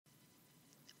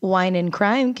Wine and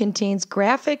Crime contains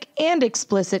graphic and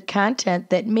explicit content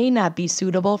that may not be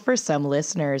suitable for some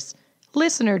listeners.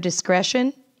 Listener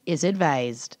discretion is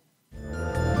advised.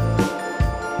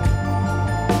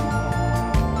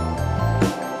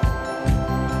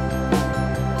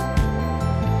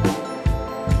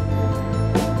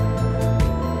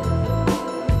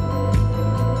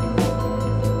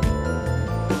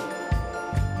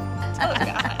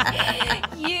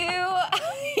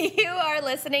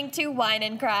 Listening to Wine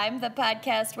and Crime, the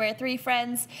podcast where three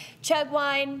friends chug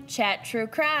wine, chat true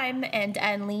crime, and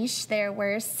unleash their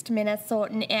worst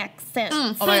Minnesotan accents.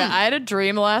 Oh my God, I had a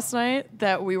dream last night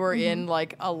that we were in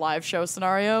like a live show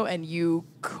scenario and you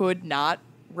could not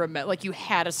remember, like you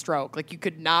had a stroke, like you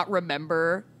could not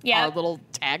remember our little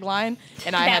tagline,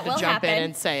 and I had to jump in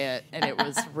and say it, and it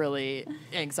was really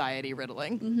anxiety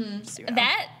riddling. Mm-hmm.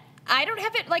 That, I don't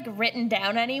have it like written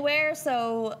down anywhere,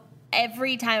 so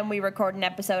every time we record an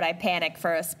episode, I panic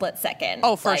for a split second.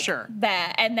 Oh, for sure.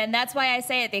 That, and then that's why I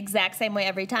say it the exact same way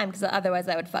every time, because otherwise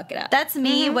I would fuck it up. That's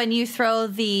me when you throw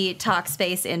the talk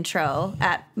space intro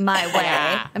at my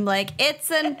way. I'm like,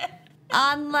 it's an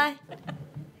online...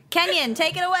 Kenyon,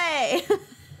 take it away.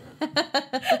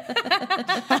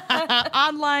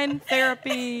 Online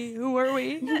therapy. Who are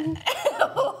we?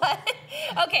 What?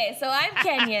 Okay, so I'm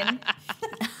Kenyon.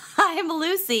 I'm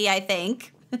Lucy, I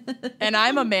think. And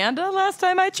I'm Amanda, last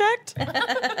time I checked.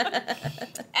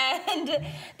 And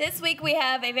this week we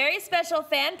have a very special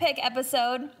fan pick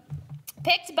episode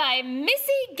picked by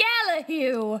Missy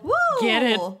Gallahue. Woo! Get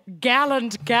it?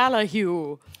 Gallant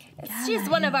Gallahue. She's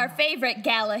one of our favorite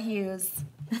Gallahues.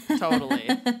 Totally.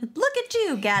 Look at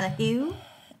you, Gallahue.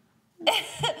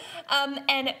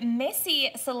 And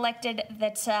Missy selected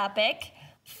the topic...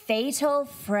 Fatal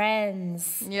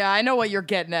friends. Yeah, I know what you're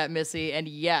getting at, Missy. And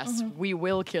yes, we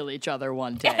will kill each other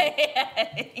one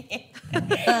day.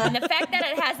 And the fact that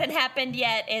it hasn't happened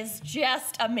yet is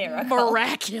just a miracle.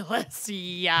 Miraculous.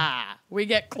 Yeah, we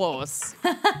get close.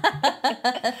 Also,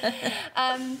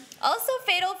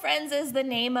 Fatal Friends is the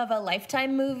name of a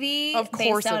Lifetime movie of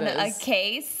course based on it is. a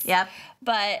case. Yep.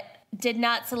 But did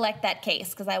not select that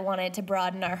case because I wanted to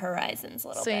broaden our horizons a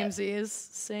little bit.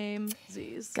 Same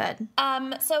Z's. Good.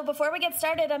 So before we get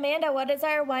started, Amanda, what is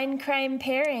our wine crime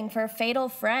pairing for Fatal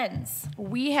Friends?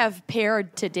 We have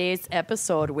paired today's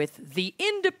episode with the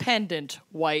Independent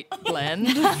White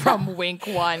Blend from Wink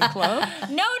Wine Club.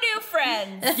 No new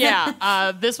friends.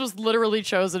 Yeah, this was literally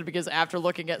chosen because after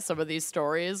looking at some of these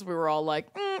stories, we were all like,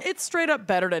 it's straight up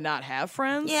better to not have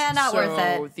friends. Yeah, not worth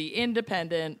it. So the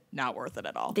Independent, not worth it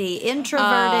at all. The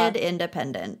introverted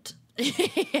independent.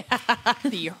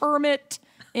 The hermit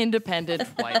independent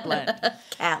white blend.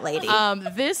 Cat lady.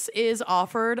 This is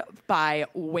offered by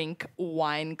Wink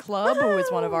Wine Club, who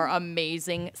is one of our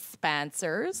amazing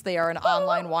sponsors. They are an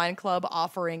online wine club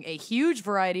offering a huge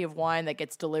variety of wine that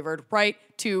gets delivered right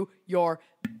to your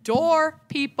door,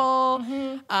 people.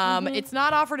 It's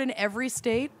not offered in every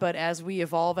state, but as we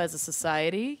evolve as a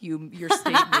society, your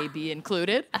state may be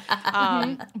included.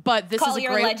 But this Call is a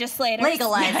your great legislators.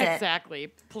 Legalize it.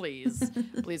 Exactly. Please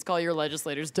call your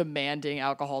legislators demanding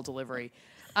alcohol delivery.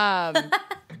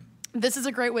 This is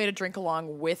a great way to drink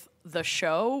along with the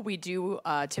show. We do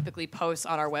typically post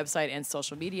on our website and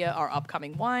social media our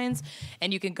upcoming wines,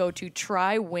 and you can go to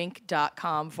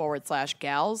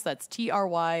trywink.com/gals. That's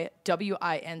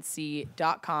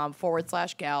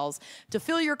TRYWINC.com/gals to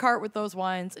fill your cart with those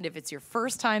wines. And if it's your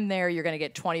first time there, you're going to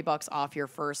get $20 off your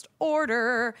first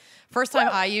order. First time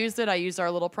I used it, I used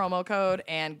our little promo code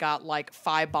and got like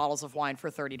 5 bottles of wine for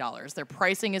 $30. Their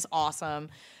pricing is awesome.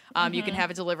 You can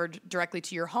have it delivered directly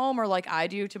to your home, or like I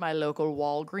do, to my local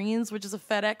Walgreens, which is a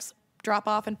FedEx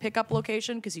drop-off and pickup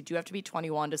location, because you do have to be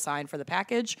 21 to sign for the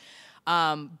package.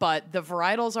 But the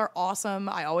varietals are awesome.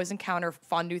 I always encounter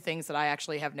fun new things that I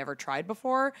actually have never tried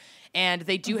before. And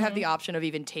they do have the option of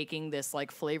even taking this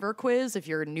like flavor quiz if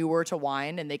you're newer to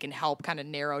wine, and they can help kind of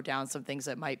narrow down some things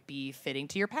that might be fitting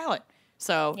to your palate.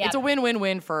 So it's a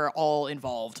win-win-win for all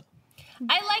involved.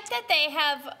 I like that they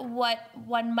have what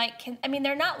one might... I mean,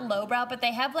 they're not lowbrow, but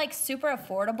they have, like, super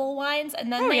affordable wines,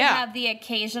 and then they have the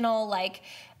occasional, like,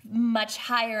 much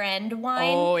higher-end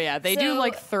wine. Oh, yeah. They do,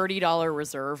 like, $30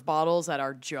 reserve bottles that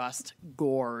are just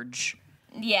gorge.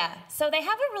 Yeah. So they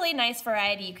have a really nice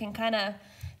variety. You can kind of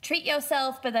treat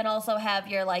yourself, but then also have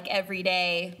your, like,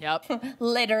 everyday...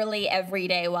 literally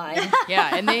everyday wine.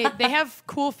 Yeah, and they have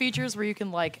cool features where you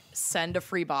can, like, send a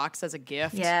free box as a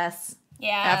gift. Yes.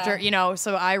 Yeah. After,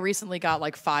 so I recently got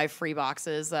like 5 free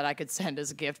boxes that I could send as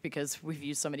a gift because we've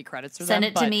used so many credits for them. Send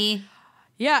it to me.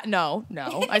 Yeah, no.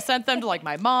 I sent them to like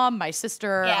my mom, my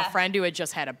sister, Yeah. a friend who had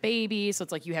just had a baby. So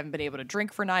it's like, you haven't been able to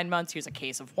drink for 9 months. Here's a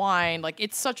case of wine. Like,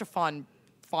 it's such a fun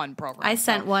program. I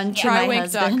sent one to my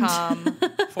husband.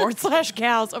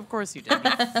 Trywink.com/gals. Of course you did,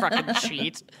 you fucking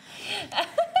cheat.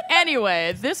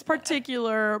 Anyway, this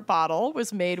particular bottle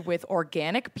was made with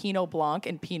organic Pinot Blanc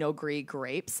and Pinot Gris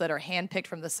grapes that are handpicked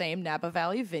from the same Napa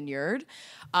Valley vineyard.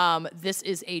 This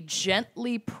is a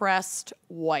gently pressed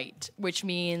white, which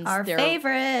means Our they're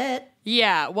favorite.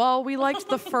 Yeah, well, we liked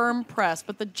the firm press,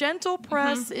 but the gentle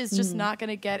press is just not going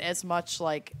to get as much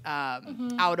like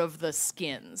out of the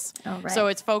skins. Oh, right. So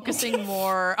it's focusing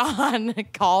more on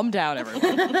calm down,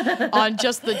 everyone, on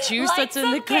just the juice Light that's in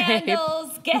the some grape.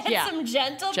 candles, get Yeah. some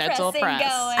gentle Gentle pressing press.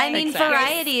 going. I mean, Exactly.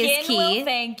 variety is Skin will key.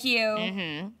 thank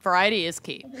you. Variety is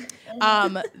key.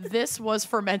 This was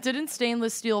fermented in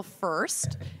stainless steel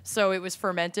first. So it was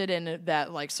fermented in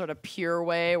that like sort of pure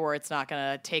way where it's not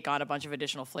going to take on a bunch of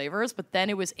additional flavors. But then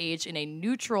it was aged in a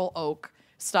neutral oak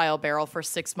style barrel for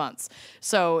 6 months.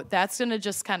 So that's going to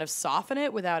just kind of soften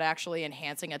it without actually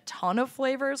enhancing a ton of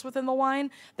flavors within the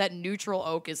wine. That neutral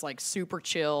oak is like super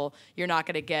chill. You're not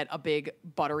going to get a big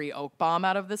buttery oak bomb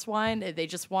out of this wine. They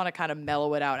just want to kind of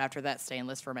mellow it out after that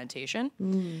stainless fermentation.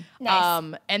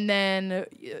 Nice. And then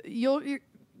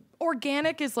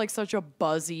organic is like such a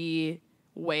buzzy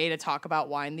way to talk about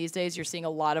wine these days. You're seeing a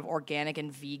lot of organic and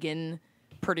vegan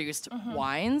produced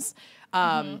wines.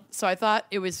 So I thought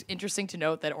it was interesting to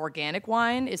note that organic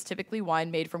wine is typically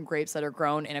wine made from grapes that are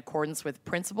grown in accordance with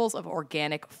principles of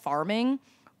organic farming,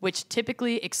 which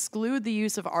typically exclude the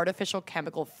use of artificial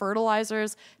chemical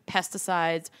fertilizers,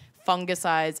 pesticides,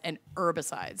 fungicides, and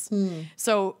herbicides.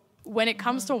 So when it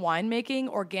comes to winemaking,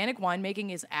 organic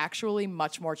winemaking is actually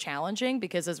much more challenging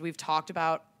because, as we've talked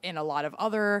about in a lot of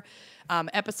other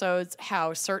episodes,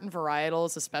 how certain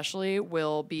varietals especially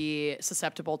will be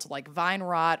susceptible to like vine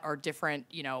rot or different,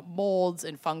 molds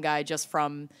and fungi just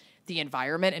from the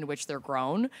environment in which they're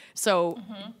grown. So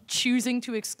choosing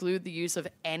to exclude the use of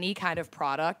any kind of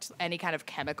product, any kind of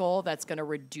chemical that's going to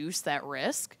reduce that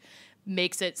risk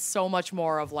makes it so much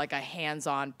more of like a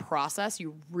hands-on process.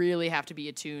 You really have to be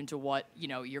attuned to what,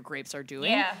 your grapes are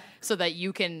doing so that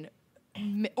you can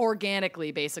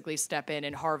organically basically step in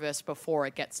and harvest before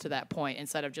it gets to that point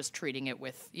instead of just treating it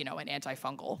with, an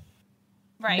antifungal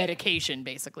medication,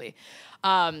 basically.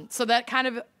 So that kind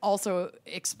of also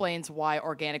explains why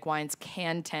organic wines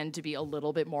can tend to be a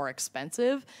little bit more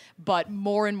expensive, but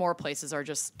more and more places are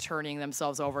just turning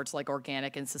themselves over to like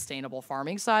organic and sustainable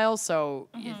farming styles. So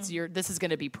this is going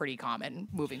to be pretty common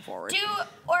moving forward. Do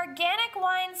organic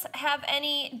wines have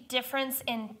any difference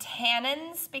in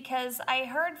tannins? Because I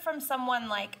heard from someone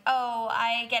like, oh,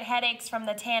 I get headaches from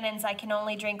the tannins. I can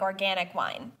only drink organic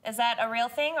wine. Is that a real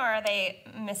thing or are they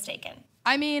mistaken?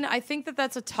 I mean, I think that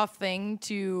that's a tough thing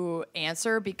to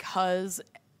answer because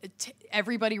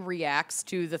everybody reacts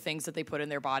to the things that they put in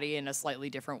their body in a slightly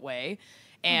different way.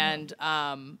 And,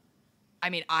 I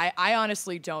mean, I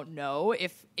honestly don't know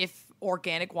if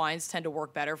organic wines tend to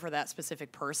work better for that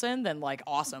specific person, then like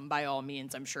awesome, by all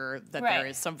means. I'm sure that there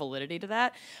is some validity to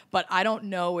that. But I don't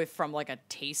know if from like a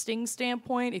tasting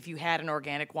standpoint, if you had an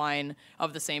organic wine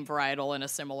of the same varietal in a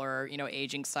similar,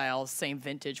 aging style, same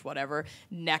vintage, whatever,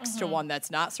 next to one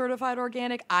that's not certified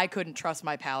organic, I couldn't trust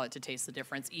my palate to taste the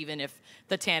difference, even if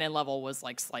the tannin level was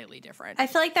like slightly different. I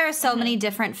feel like there are so many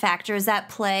different factors at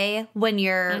play when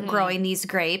you're growing these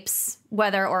grapes,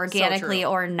 whether organically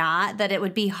or not, that it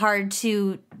would be hard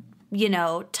to,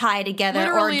 tie together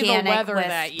Literally organic the weather with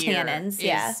that year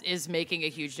tannins. is making a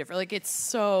huge difference. Like, it's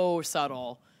so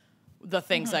subtle, the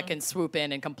things that can swoop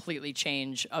in and completely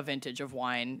change a vintage of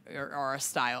wine or a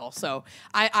style. So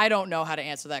I don't know how to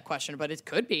answer that question, but it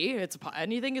could be.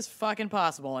 Anything is fucking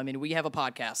possible. I mean, we have a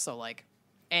podcast, so like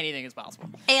anything is possible.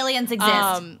 Aliens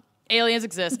exist. Aliens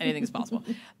exist. Anything is possible.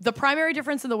 The primary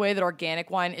difference in the way that organic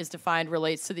wine is defined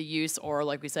relates to the use or,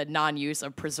 like we said, non-use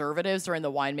of preservatives during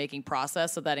the winemaking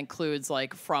process. So that includes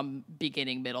like from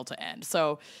beginning, middle to end.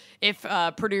 So if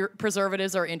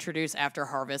preservatives are introduced after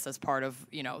harvest as part of,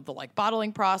 the like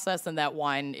bottling process, then that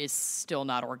wine is still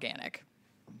not organic.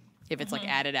 If it's like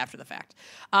added after the fact.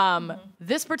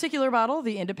 This particular bottle,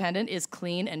 the Independent, is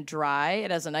clean and dry.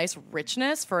 It has a nice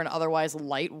richness for an otherwise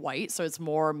light white, so it's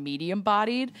more medium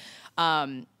bodied.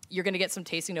 You're going to get some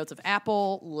tasting notes of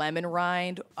apple, lemon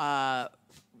rind, on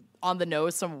the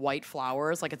nose, some white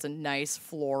flowers. Like it's a nice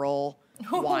floral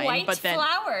wine. White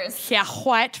flowers. Yeah,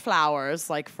 white flowers,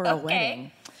 like for a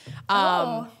wedding.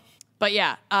 But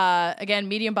yeah, again,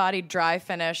 medium bodied, dry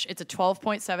finish. It's a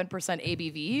 12.7%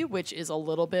 ABV, which is a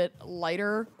little bit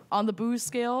lighter on the booze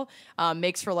scale.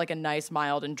 Makes for like a nice,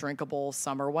 mild, and drinkable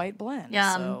summer white blend.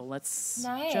 Yum. So let's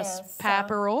Nice. just pap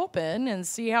her open and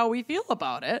see how we feel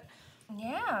about it.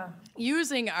 Yeah.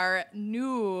 Using our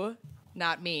new,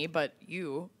 not me, but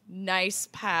you, nice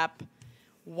pap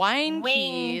wine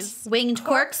keys. Winged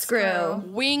corkscrew.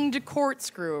 Winged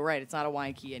corkscrew. Right, it's not a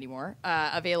wine key anymore.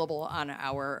 Available on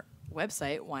our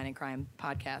website,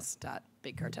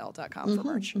 wineandcrimepodcast.bigcartel.com for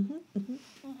merch.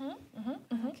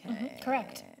 Okay.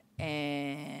 Correct.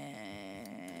 And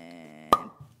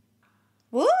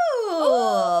Woo!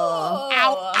 ow,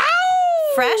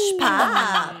 ow! Fresh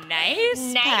pop.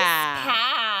 Nice pap.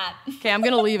 Pap. Okay, I'm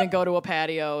gonna leave and go to a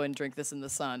patio and drink this in the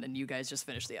sun, and you guys just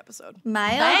finish the episode.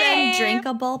 Mild Bye. and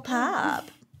drinkable pop.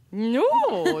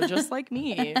 No, just like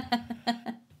me.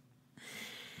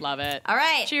 Love it. All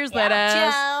right. Cheers, Yeah. ladies.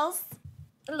 Cheers.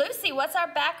 Lucy, what's our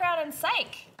background in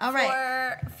psych All right.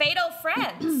 for Fatal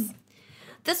Friends?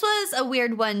 This was a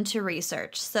weird one to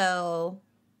research, so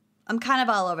I'm kind of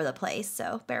all over the place,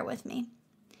 so bear with me.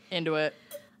 Into it.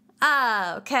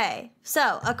 Okay.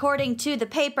 So, according to the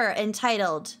paper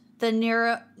entitled The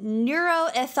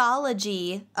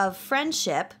Neuroethology of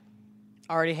Friendship,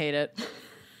 Already hate it.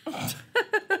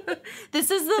 this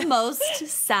is the most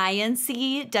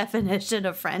science-y definition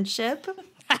of friendship.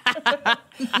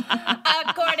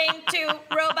 According to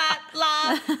Robot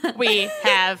Law. We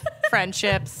have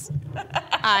friendships.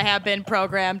 I have been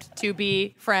programmed to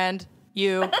befriend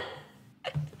you.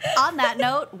 On that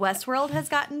note, Westworld has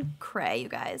gotten cray, you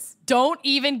guys. Don't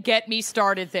even get me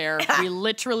started there. We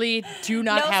literally do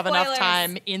not No have enough spoilers.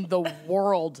 time in the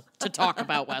world to talk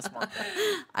about Westworld.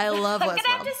 I love I'm Westworld.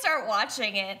 gonna have to start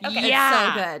watching it. Okay. Yeah.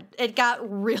 It's so good. It got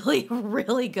really,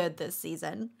 really good this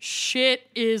season. Shit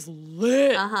is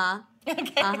lit.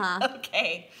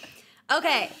 Okay.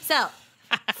 Okay, so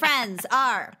friends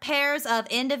are pairs of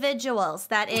individuals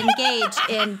that engage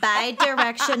in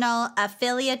bidirectional,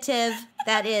 affiliative,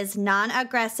 that is,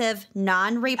 non-aggressive,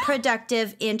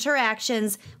 non-reproductive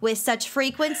interactions with such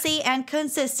frequency and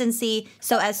consistency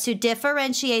so as to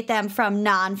differentiate them from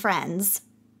non-friends.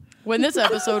 When this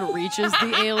episode reaches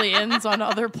the aliens on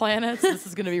other planets, this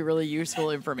is going to be really useful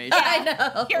information. I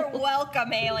know. You're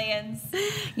welcome, aliens.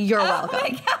 You're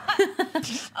welcome.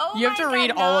 Oh You have to my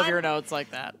read God, all of your notes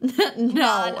like that.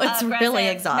 No, it's really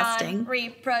non-aggressive, exhausting.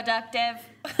 Non-reproductive.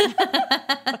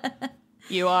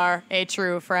 You are a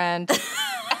true friend.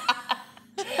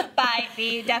 By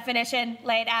the definition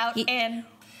laid out in.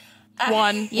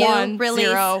 One, You one, release-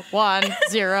 0, 1,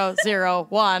 0, 0,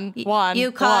 1, 1.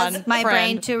 You cause 1, my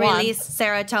brain friend, to 1. release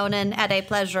serotonin at a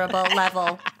pleasurable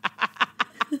level.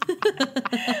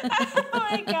 Oh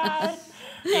my God.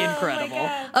 Incredible. Oh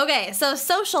my God. Okay, so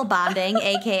social bonding,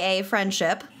 aka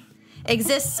friendship,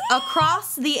 exists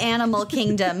across the animal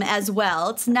kingdom as well.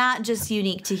 It's not just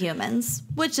unique to humans,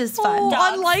 which is fun.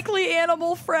 Dogs. Unlikely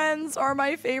animal friends are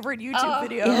my favorite YouTube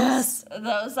videos. Yes.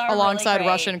 Those are Alongside really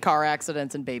great. Russian car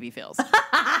accidents and baby fails.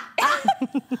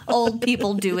 Old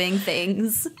people doing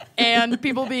things. And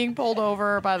people being pulled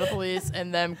over by the police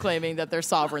and them claiming that they're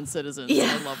sovereign citizens.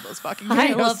 Yeah. I love those fucking videos.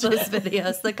 I love those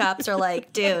videos. The cops are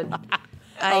like, dude,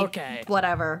 Okay.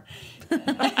 whatever.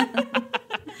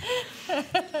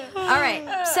 All right,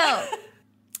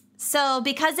 so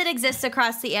because it exists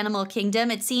across the animal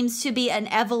kingdom, it seems to be an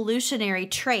evolutionary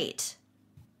trait,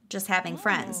 just having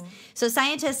friends. So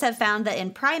scientists have found that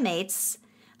in primates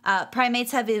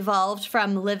have evolved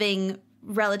from living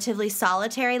relatively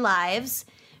solitary lives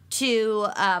to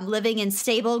living in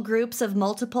stable groups of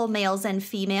multiple males and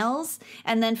females,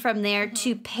 and then from there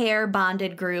to pair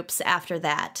bonded groups after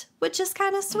that, which is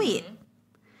kind of sweet.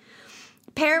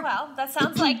 Well, that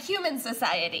sounds like human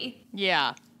society.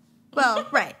 Yeah. Well,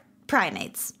 right.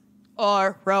 Primates.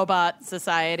 Or robot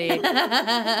society.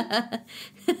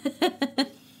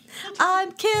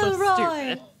 I'm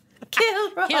Kilroy. stupid.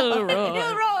 Kilroy.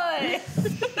 Kilroy. Roy.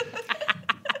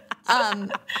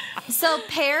 So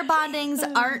pair bondings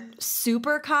aren't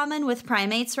super common with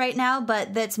primates right now,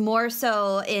 but that's more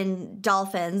so in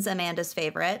dolphins, Amanda's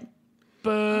favorite.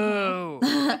 Boo.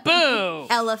 Boo.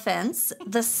 Elephants,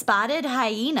 the spotted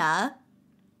hyena,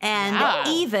 and Wow.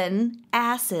 even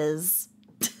asses.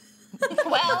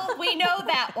 Well, we know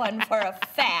that one for a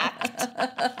fact.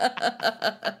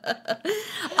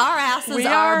 Our asses We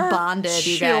are bonded,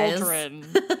 you guys. children.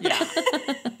 Yeah.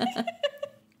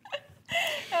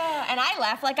 And I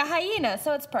laugh like a hyena,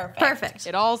 so it's perfect. Perfect.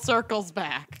 It all circles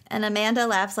back. And Amanda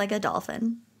laughs like a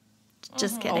dolphin.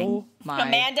 Just kidding. Oh my.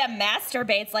 Amanda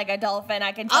masturbates like a dolphin,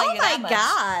 I can tell Oh you that my much.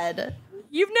 God.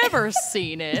 You've never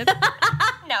seen it.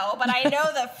 know, but I know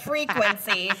the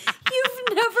frequency.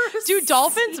 You've never Do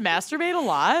dolphins masturbate a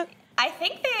lot? I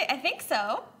think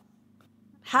so.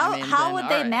 How would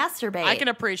they all right. masturbate? I can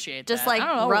appreciate Just that. like I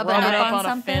don't know, rubbing rub it up on a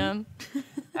something? fin.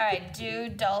 All right, do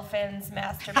dolphins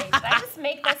masturbate? Did I just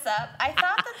make this up? I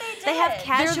thought that they did. They have They're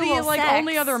casual the sex.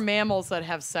 only other mammals that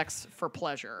have sex for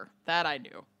pleasure. That I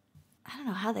knew. I don't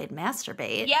know how they'd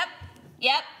masturbate. Yep.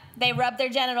 They rub their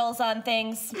genitals on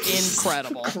things.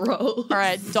 Incredible. Gross. All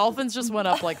right, dolphins just went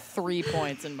up like 3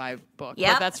 points in my book.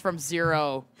 Yep. But that's from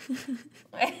 0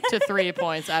 to 3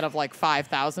 points out of like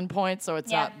 5,000 points, so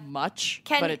it's not much,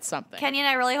 but it's something. Kenyon,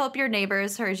 I really hope your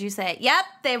neighbors heard you say, yep,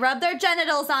 they rub their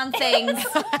genitals on things.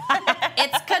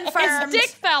 It's confirmed. His dick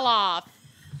fell off.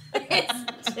 My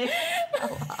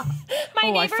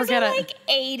I neighbors forget are it. like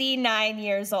 89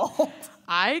 years old.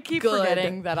 I keep Good.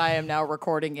 forgetting that I am now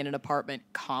recording in an apartment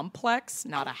complex,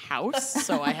 not a house.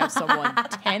 So I have someone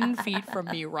 10 feet from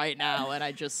me right now, and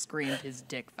I just screamed his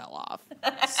dick fell off.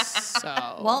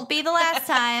 So Won't be the last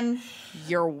time.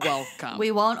 you're welcome.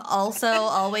 We won't also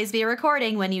always be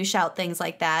recording when you shout things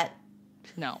like that.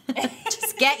 No.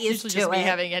 Just get used Usually to just it. me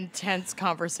having intense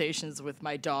conversations with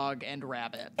my dog and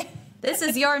rabbit. This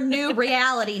is your new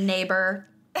reality, neighbor.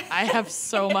 I have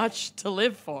so much to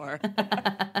live for.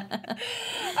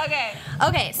 Okay.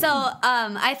 Okay, so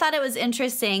I thought it was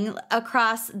interesting.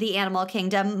 Across the animal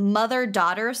kingdom,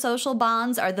 mother-daughter social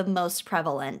bonds are the most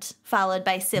prevalent, followed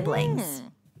by siblings.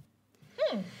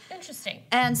 Interesting.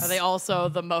 And Are they also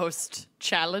the most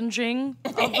challenging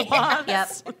of the bonds? Yep.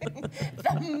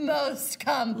 The most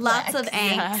complex. Lots of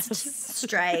angst, Yes.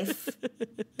 strife,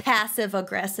 passive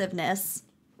aggressiveness.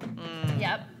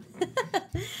 Yep.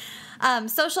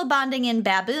 Social bonding in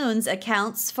baboons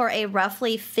accounts for a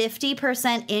roughly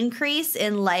 50% increase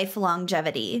in life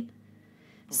longevity.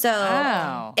 So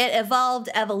Wow. it evolved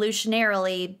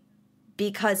evolutionarily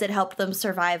because it helped them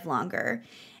survive longer.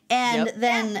 And Yep.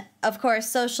 then, of course,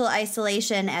 social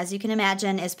isolation, as you can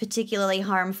imagine, is particularly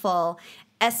harmful,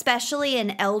 especially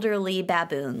in elderly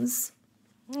baboons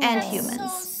and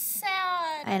humans. So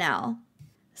sad. I know.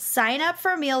 Sign up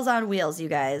for Meals on Wheels, you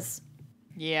guys.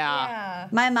 Yeah. Yeah.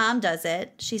 My mom does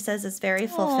it. She says it's very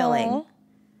fulfilling. Aw,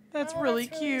 that's really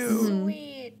cute.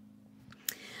 Sweet.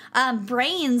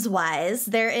 Brains-wise,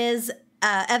 there is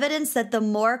evidence that the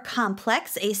more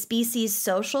complex a species'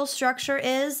 social structure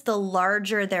is, the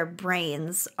larger their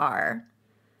brains are.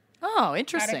 Oh,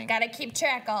 interesting. Gotta keep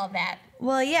track of all that.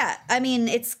 Well, yeah. I mean,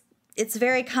 it's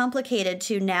very complicated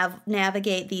to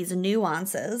navigate these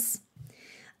nuances.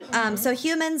 So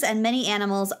humans and many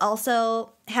animals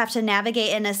also have to navigate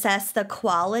and assess the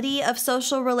quality of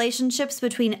social relationships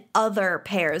between other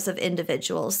pairs of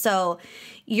individuals. So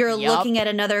you're Yup. looking at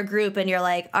another group and you're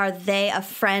like, are they a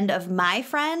friend of my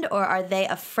friend or are they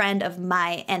a friend of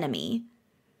my enemy?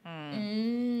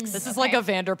 This is like a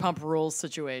Vanderpump Rules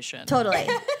situation. Totally.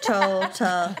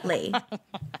 Totally.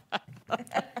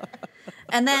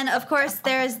 And then, of course,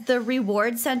 there's the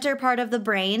reward center part of the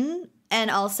brain. And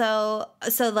also,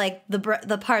 so like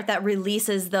the part that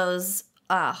releases those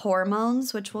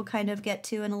hormones, which we'll kind of get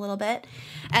to in a little bit.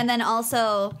 And then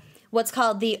also what's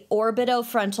called the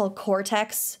orbitofrontal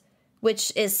cortex,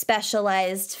 which is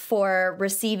specialized for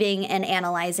receiving and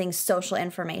analyzing social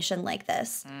information like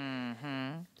this.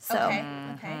 So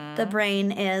Okay. the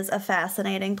brain is a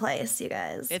fascinating place, you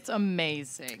guys. It's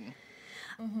amazing.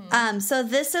 So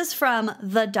this is from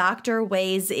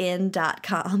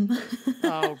thedoctorweightsin.com.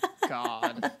 Oh,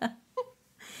 God.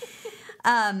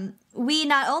 We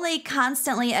not only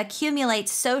constantly accumulate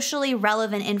socially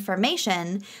relevant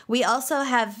information, we also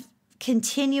have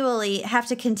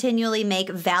to continually make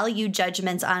value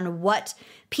judgments on what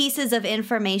pieces of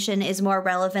information is more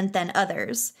relevant than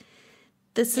others.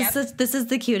 This is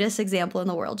the cutest example in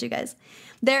the world, you guys.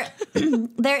 There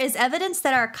is evidence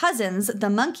that our cousins, the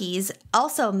monkeys,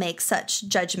 also make such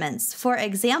judgments. For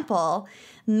example,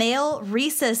 male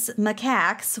rhesus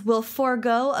macaques will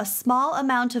forego a small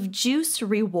amount of juice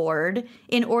reward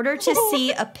in order to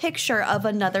see a picture of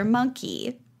another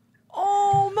monkey.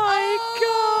 Oh, my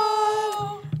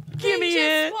God. Give me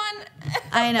it.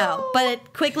 I know, but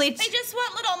it quickly... They just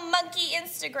want little monkey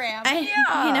Instagram.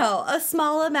 I know, a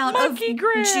small amount Monkey of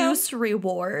gram. juice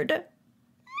reward.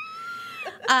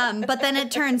 But then it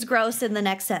turns gross in the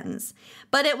next sentence.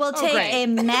 But it will take great. a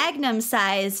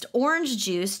magnum-sized orange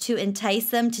juice to entice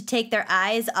them to take their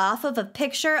eyes off of a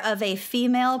picture of a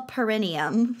female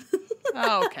perineum.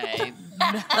 Okay.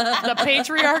 The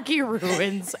patriarchy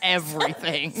ruins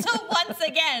everything. So once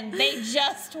again, they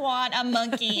just want a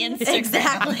monkey Instagram.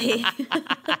 Exactly.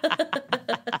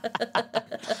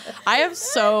 I have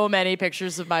so many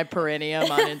pictures of my perineum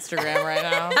on Instagram right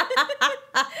now.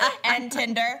 And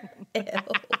Tinder. Ew.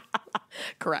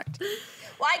 Correct.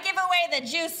 Why give away the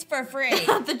juice for free?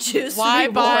 The juice Why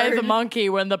reward. buy the monkey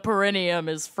when the perineum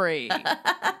is free?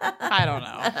 I don't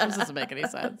know. This doesn't make any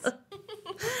sense.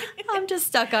 I'm just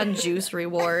stuck on juice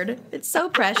reward. It's so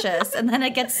precious, and then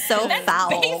it gets so foul.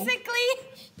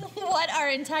 Basically, what our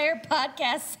entire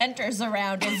podcast centers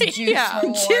around is juice Yeah.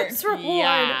 reward. Juice reward.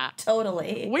 Yeah.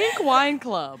 Totally. Wink Wine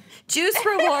Club. Juice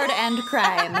reward and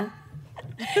crime.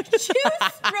 Juice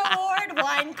Reward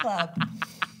Wine Club.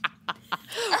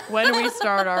 When we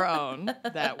start our own,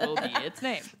 that will be its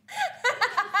name.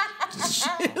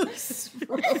 Juice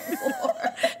reward.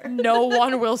 No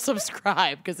one will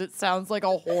subscribe because it sounds like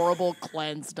a horrible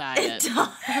cleanse diet.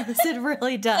 It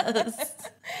really does.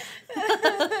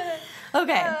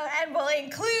 Okay. And we'll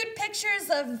include pictures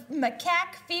of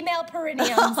macaque female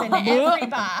perineums in every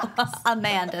box.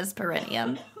 Amanda's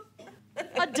perineum.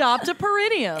 Adopt a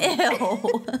perineum.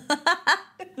 Ew.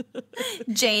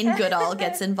 Jane Goodall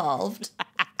gets involved.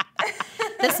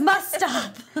 This must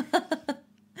stop.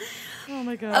 Oh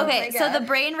my god. Okay, my so God. the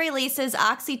brain releases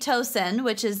oxytocin,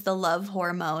 which is the love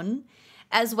hormone,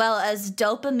 as well as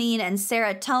dopamine and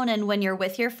serotonin when you're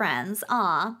with your friends,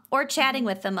 or chatting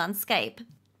with them on Skype.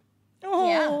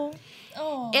 Oh.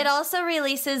 Oh. It also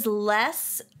releases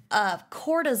less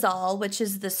cortisol, which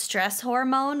is the stress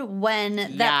hormone, when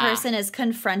that Yeah. person is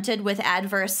confronted with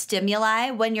adverse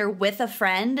stimuli when you're with a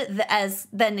friend,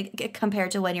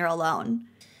 compared to when you're alone.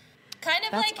 Kind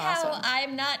of That's like how awesome.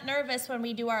 I'm not nervous when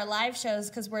we do our live shows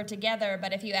because we're together,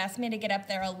 but if you asked me to get up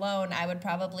there alone, I would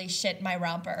probably shit my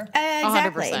romper.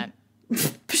 Exactly.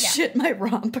 100%. Shit my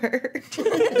romper.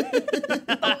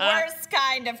 The worst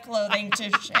kind of clothing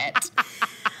to shit.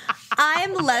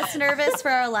 I'm less nervous for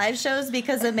our live shows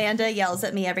because Amanda yells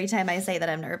at me every time I say that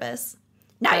I'm nervous.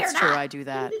 No, That's you're true. not. I do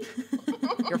that.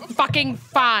 You're fucking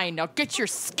fine. Now get your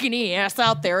skinny ass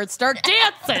out there and start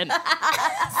dancing.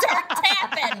 Start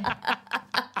tapping.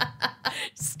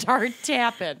 Start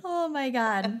tapping. Oh my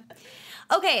God.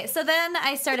 Okay, so then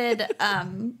I started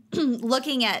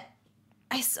looking at.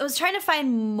 I was trying to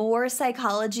find more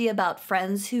psychology about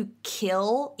friends who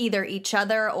kill either each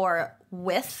other or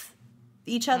with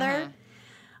each other.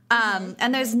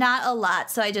 And there's not a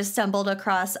lot, so I just stumbled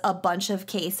across a bunch of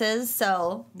cases.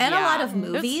 So and a Yeah. lot of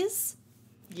movies.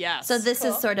 Yes. So this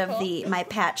is Cool, sort of cool. my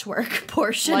patchwork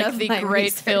portion like of the my great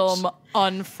research. film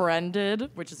Unfriended,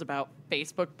 which is about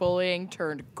Facebook bullying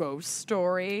turned ghost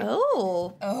story.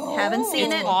 Oh, haven't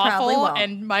seen It's it. Probably awful, won't.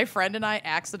 and my friend and I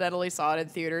accidentally saw it in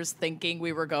theaters thinking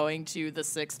we were going to the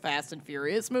 6th Fast and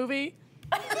Furious movie.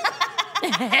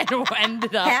 And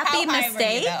ended up Happy How high were you,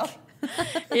 mistake. though?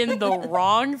 in the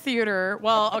wrong theater.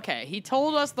 Well, okay, he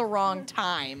told us the wrong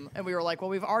time, and we were like, well,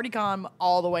 we've already gone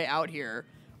all the way out here.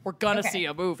 We're gonna Okay. see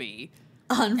a movie.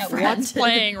 Unfriended. What's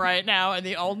playing right now? And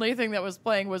the only thing that was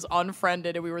playing was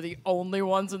Unfriended, and we were the only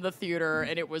ones in the theater,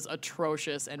 and it was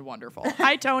atrocious and wonderful.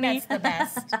 Hi, Tony. That's the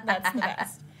best. That's the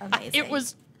best. Amazing. It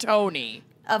was Tony.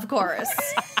 Of course.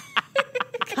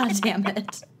 God damn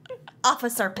it.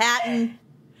 Officer Patton.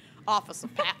 Officer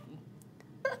Patton.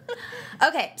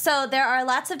 Okay, so there are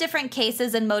lots of different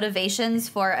cases and motivations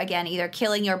for, again, either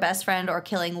killing your best friend or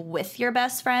killing with your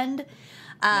best friend.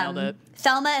 Nailed it.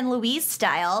 Thelma and Louise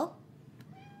style.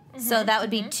 So that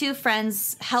would be two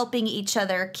friends helping each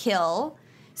other kill.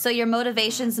 So your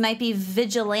motivations might be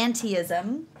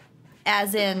vigilantism,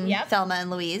 as in Yep. Thelma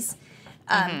and Louise,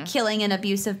 killing an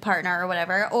abusive partner or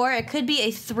whatever. Or it could be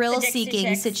a thrill-seeking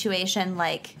Chicks. situation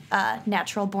like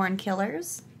Natural Born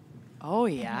Killers, Oh,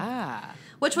 yeah.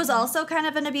 which was also kind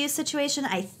of an abuse situation,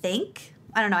 I think.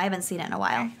 I don't know. I haven't seen it in a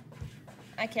while.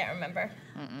 I can't remember.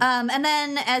 And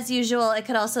then, as usual, it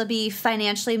could also be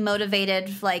financially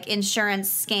motivated, like insurance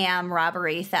scam,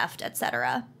 robbery, theft,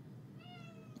 etc.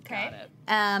 Okay. Got it.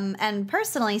 And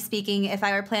personally speaking, if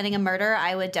I were planning a murder,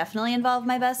 I would definitely involve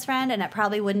my best friend, and it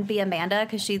probably wouldn't be Amanda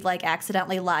because she'd like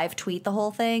accidentally live tweet the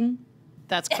whole thing.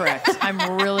 That's correct.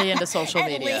 I'm really into social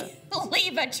And media.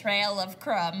 leave a trail of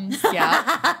crumbs.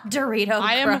 Yeah. Dorito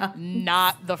I crumb. am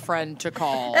not the friend to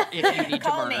call if you need to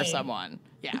Call murder me. someone.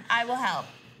 Yeah. I will help.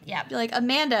 Yeah. Be like,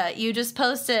 Amanda, you just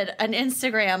posted an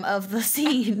Instagram of the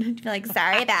scene. Be like,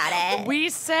 sorry about it. We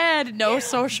said no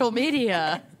social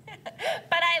media.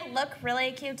 But I look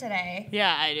really cute today.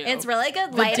 Yeah, I do. It's really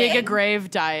good the lighting. dig a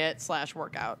grave diet /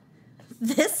 workout.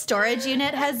 This storage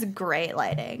unit has great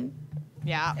lighting.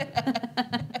 Yeah.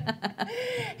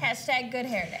 Hashtag good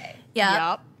hair day.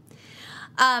 Yeah.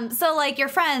 Yep. So, like, your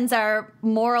friends are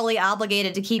morally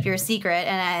obligated to keep your secret,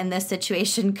 and in this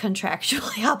situation,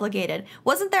 contractually obligated.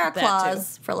 Wasn't there a That too.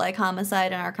 clause for, like,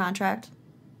 homicide in our contract?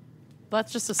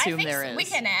 Let's just I assume think there is. we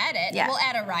can add it. Yeah. We'll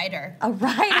add a rider. A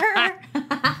rider.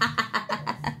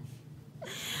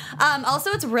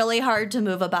 Also, it's really hard to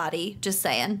move a body. Just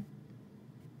saying.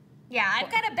 Yeah,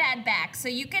 I've got a bad back, so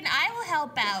I will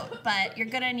help out, but you're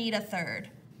gonna need a third.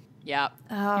 Yep.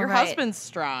 All Your right. husband's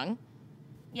strong.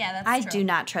 Yeah, that's I true. do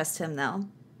not trust him though.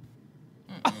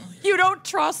 You don't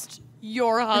trust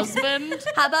your husband?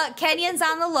 How about Kenyon's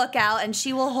on the lookout, and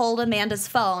she will hold Amanda's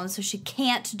phone so she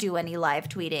can't do any live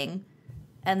tweeting,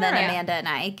 and then All right. Amanda and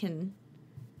I can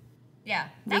Yeah,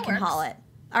 we that can works. haul it.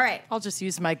 All right. I'll just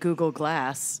use my Google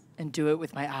Glass and do it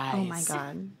with my eyes. Oh my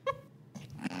god.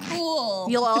 Cool.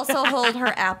 You'll also hold her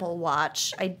Apple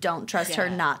Watch. I don't trust her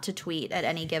Yeah. not to tweet at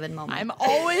any given moment. I'm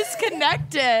always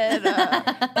connected.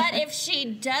 But if she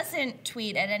doesn't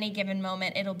tweet at any given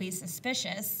moment, it'll be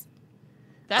suspicious.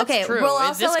 That's okay, true. we'll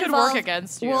also This could involve, work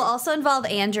against you. We'll also involve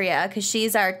Andrea because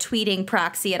she's our tweeting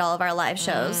proxy at all of our live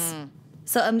shows.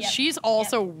 So She's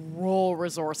also real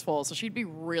resourceful, so she'd be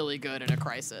really good in a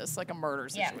crisis, like a murder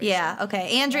Yeah. situation. yeah,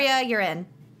 okay. Andrea, you're in.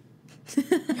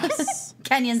 Yes.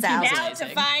 Kenyon's out. Now amazing.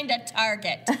 to find a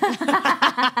target.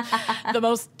 The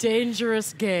most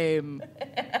dangerous game.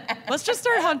 Let's just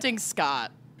start hunting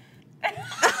Scott.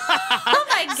 Oh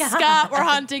my god. Scott, we're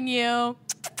hunting you.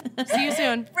 See you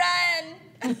soon.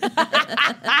 Run!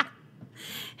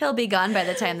 He'll be gone by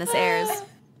the time this airs.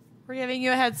 We're giving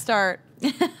you a head start.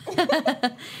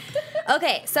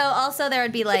 Okay, so also there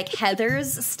would be like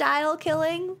Heather's style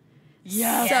killing.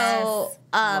 Yes. So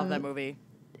Love that movie.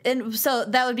 and so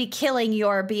that would be killing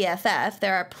your BFF.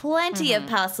 There are plenty of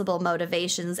possible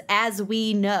motivations, as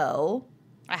we know.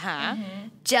 Uh-huh.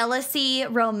 Jealousy,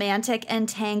 romantic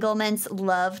entanglements,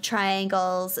 love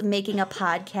triangles, making a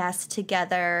podcast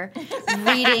together,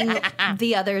 reading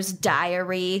the other's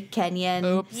diary, Kenyon.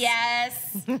 Oops.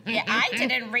 Yes. Yeah, I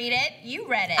didn't read it. You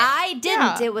read it. I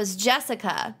didn't. Yeah. It was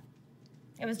Jessica.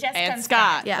 It was Jessica And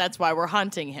Scott. Yeah. That's why we're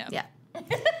hunting him. Yeah.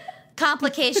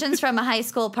 Complications from a high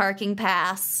school parking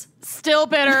pass. Still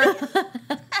bitter.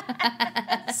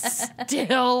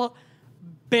 Still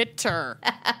bitter.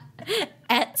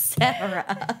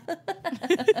 Etc.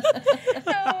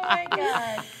 Oh my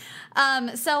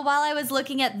god. So while I was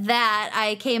looking at that,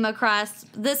 I came across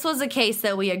this was a case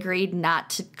that we agreed not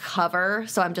to cover,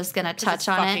 so I'm just gonna touch It's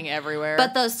on fucking it. everywhere.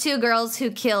 But those two girls who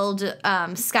killed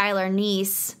Skylar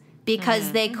Neese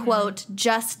because they quote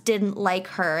just didn't like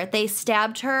her. They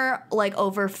stabbed her like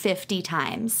over 50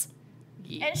 times.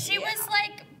 And she was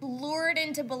like lured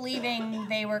into believing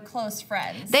they were close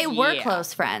friends. They were Yeah.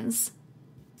 close friends.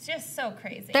 It's just so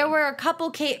crazy. There were a couple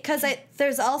because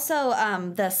there's also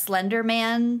the Slender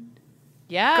Man.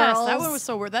 Yes, that girls. one was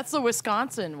so weird. That's the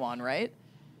Wisconsin one, right?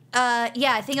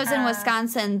 Yeah, I think it was in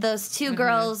Wisconsin. Those two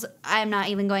girls, I'm not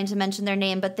even going to mention their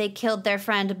name, but they killed their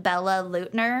friend Bella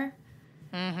Lutner.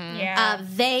 Yeah.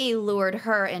 They lured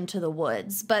her into the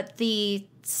woods, but the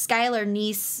Skylar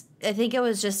Neese, I think it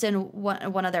was just in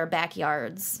one of their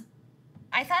backyards.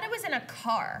 I thought it was in a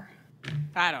car.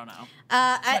 I don't know.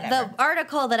 The Whatever.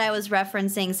 article that I was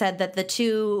referencing said that the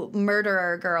two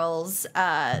murderer girls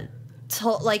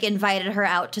invited her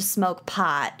out to smoke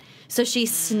pot, so she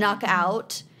snuck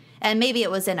out, and maybe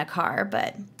it was in a car,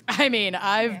 but I mean,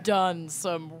 I've done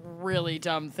some really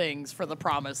dumb things for the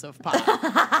promise of pot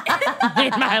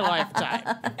in my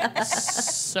lifetime.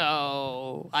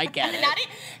 So I get it.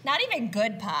 Not even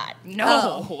good pot.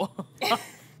 No.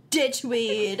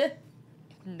 ditchweed.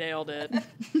 Nailed it.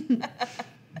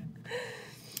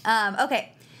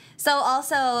 Okay, so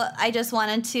also I just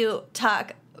wanted to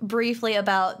talk briefly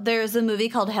about there's a movie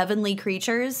called Heavenly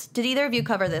Creatures. Did either of you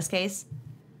cover this case?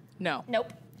 No.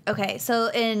 Nope. Okay,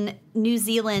 so in New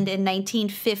Zealand in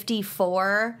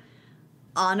 1954,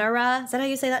 Honora, is that how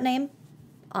you say that name?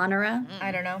 Honora?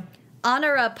 I don't know.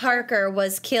 Honora Parker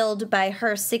was killed by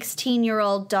her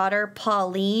 16-year-old daughter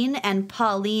Pauline and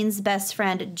Pauline's best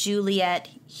friend Juliet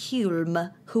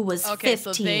Hulme, who was Okay,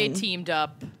 15. so they teamed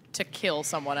up to kill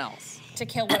someone else. To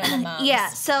kill one of the moms. Yeah,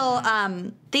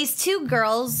 so these two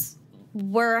girls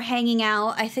were hanging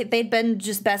out. I think they'd been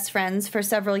just best friends for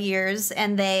several years,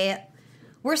 and they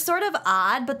were sort of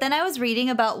odd, but then I was reading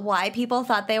about why people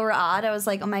thought they were odd. I was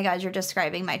like, oh my God, you're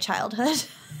describing my childhood.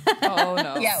 Oh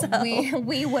no. Yeah,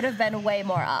 we would have been way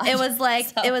more odd. It was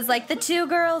like the two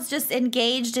girls just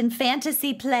engaged in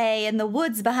fantasy play in the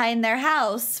woods behind their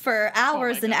house for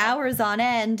hours and God. hours on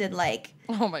end, and like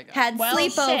Oh my god. had Well,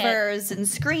 sleepovers and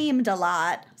screamed a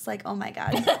lot. It's like, oh my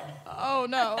God. Oh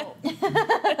no.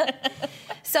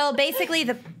 So basically,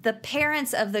 the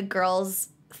parents of the girls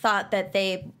thought that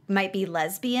they might be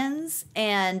lesbians,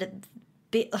 and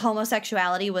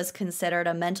homosexuality was considered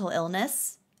a mental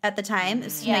illness at the time.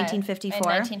 It's Yeah, 1954. In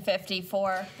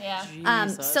 1954, yeah.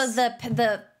 So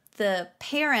the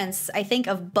parents, I think,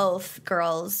 of both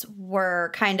girls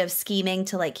were kind of scheming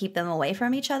to like keep them away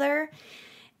from each other.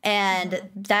 And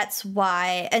that's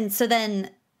why. And so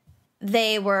then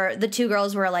the two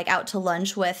girls were like out to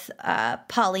lunch with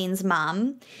Pauline's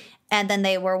mom. And then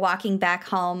they were walking back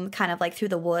home kind of like through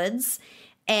the woods.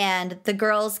 And the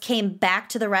girls came back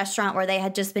to the restaurant where they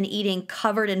had just been eating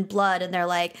covered in blood. And they're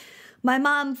like, my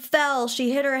mom fell.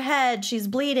 She hit her head. She's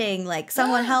bleeding. Like,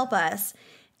 someone help us.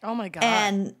 Oh, my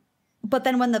God. But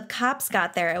then when the cops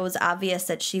got there, it was obvious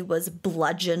that she was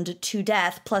bludgeoned to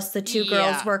death. Plus, the two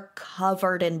girls were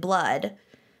covered in blood.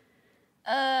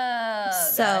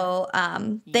 So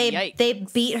they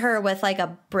beat her with like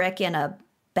a brick in a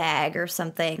bag or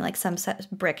something, like some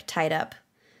brick tied up.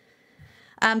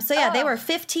 They were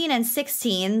 15 and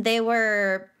 16. They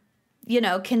were,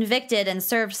 convicted and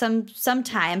served some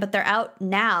time, but they're out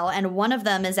now. And one of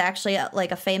them is actually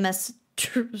like a famous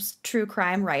true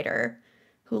crime writer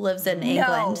who lives in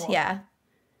England. Yeah.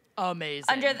 Amazing.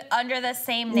 Under the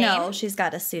same name? No, she's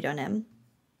got a pseudonym.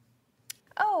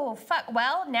 Oh, fuck.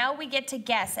 Well, now we get to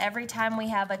guess every time we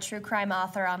have a true crime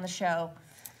author on the show.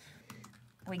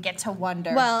 We get to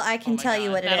wonder. Well, I can tell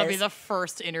you what it is. That'll be the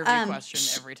first interview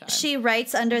question every time. She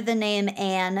writes under the name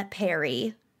Anne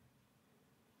Perry.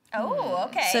 Oh,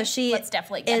 okay. So she Let's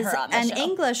definitely get is her on the an show.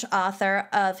 English author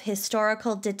of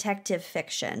historical detective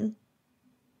fiction.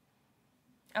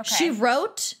 Okay. She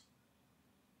wrote,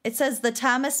 it says the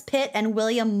Thomas Pitt and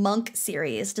William Monk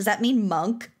series. Does that mean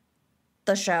Monk,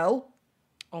 the show?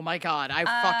 Oh my God, I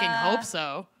fucking hope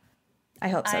so. I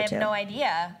hope so, I have too. no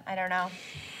idea. I don't know.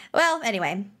 Well,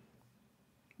 anyway,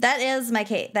 that is my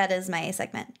case. That is my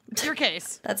segment. Your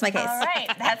case. That's my case. All right.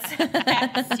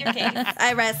 That's your case.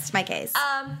 I rest my case.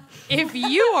 If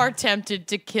you are tempted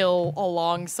to kill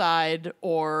alongside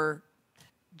or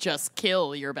just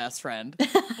kill your best friend,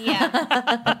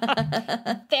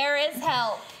 Yeah. There is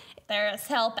help. There is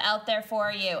help out there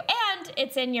for you. And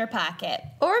it's in your pocket.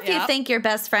 Or if you Yep. think your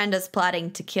best friend is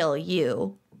plotting to kill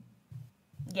you.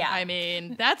 Yeah. I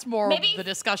mean, that's more Maybe- the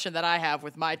discussion that I have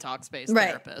with my Talkspace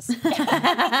Right. therapist.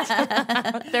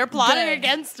 They're plotting Good.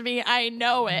 against me. I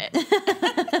know it.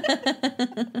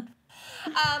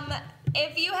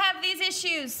 If you have these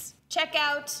issues, check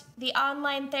out the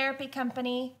online therapy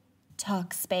company,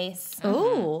 Talkspace.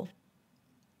 Ooh.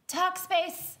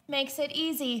 Talkspace makes it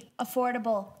easy,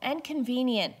 affordable, and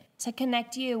convenient to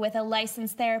connect you with a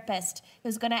licensed therapist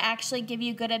who's going to actually give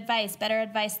you good advice, better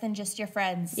advice than just your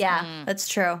friends. Yeah, that's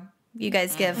true. You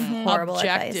guys give horrible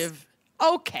advice. Objective.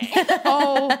 Okay.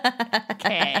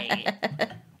 Okay.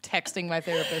 Texting my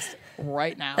therapist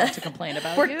right now to complain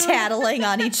about We're you. tattling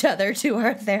on each other to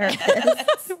our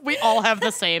therapist. We all have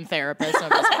the same therapist. I'm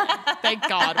just kidding. Thank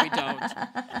God we don't.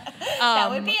 That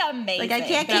would be amazing. Like, I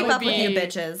can't That keep would up with you be-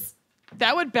 bitches.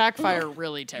 That would backfire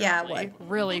really Yeah, it terribly, would.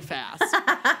 really fast.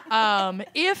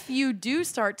 If you do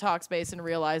start Talkspace and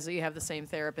realize that you have the same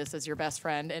therapist as your best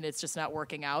friend and it's just not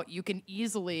working out, you can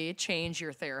easily change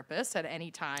your therapist at any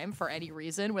time for any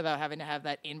reason without having to have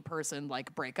that in-person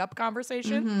like breakup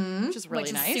conversation, which is really Which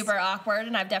is nice. super awkward,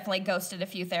 and I've definitely ghosted a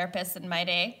few therapists in my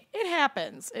day. It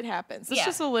happens. It happens. This Yeah.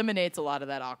 just eliminates a lot of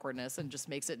that awkwardness and just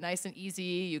makes it nice and easy.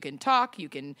 You can talk, you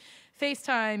can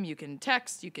FaceTime, you can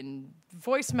text, you can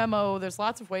voice memo. There's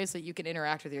lots of ways that you can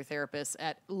interact with your therapist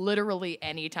at literally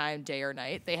any time, day or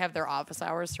night. They have their office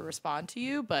hours to respond to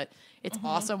you, but it's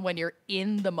awesome when you're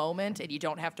in the moment and you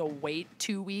don't have to wait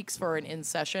 2 weeks for an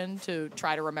in-session to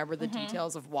try to remember the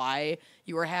details of why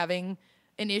you were having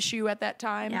an issue at that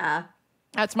time. Yeah.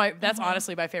 That's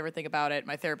honestly my favorite thing about it.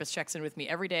 My therapist checks in with me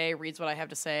every day, reads what I have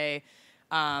to say.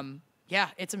 Yeah,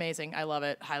 it's amazing. I love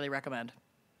it. Highly recommend.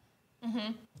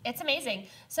 It's amazing.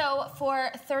 So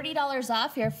for $30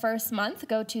 off your first month,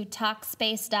 go to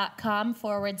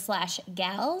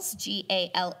Talkspace.com/gals,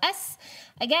 GALS.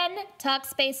 Again,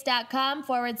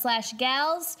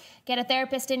 Talkspace.com/gals. Get a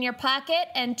therapist in your pocket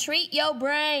and treat your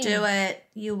brain. Do it.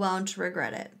 You won't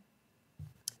regret it.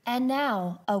 And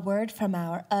now, a word from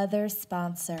our other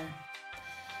sponsor.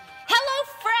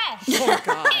 HelloFresh! Oh,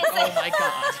 God. Oh, my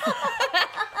God.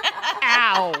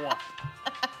 Ow.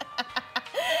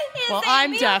 Well,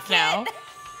 I'm deaf now.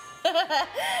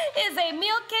 Is a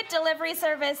meal kit delivery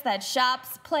service that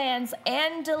shops, plans,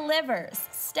 and delivers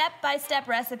step-by-step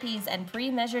recipes and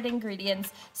pre-measured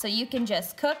ingredients so you can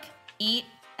just cook, eat,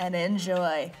 and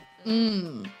enjoy.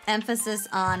 Emphasis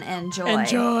on enjoy.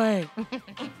 Enjoy.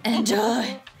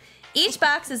 Enjoy. Each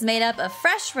box is made up of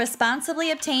fresh,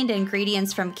 responsibly obtained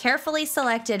ingredients from carefully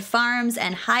selected farms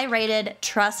and high-rated,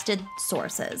 trusted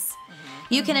sources.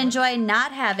 You can enjoy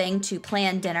not having to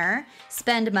plan dinner,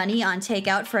 spend money on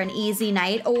takeout for an easy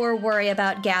night, or worry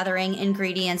about gathering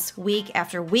ingredients week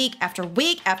after week after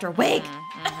week after week.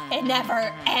 It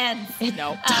never ends. It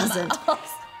doesn't.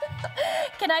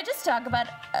 Can I just talk about,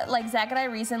 like, Zach and I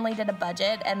recently did a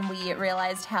budget, and we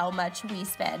realized how much we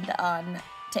spend on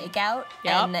takeout,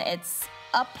 and it's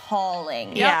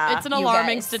appalling. Yeah, it's an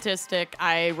alarming guys. statistic.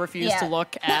 I refuse to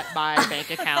look at my bank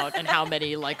account and how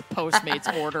many like Postmates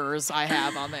orders I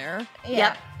have on there.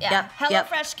 Yeah.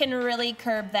 HelloFresh can really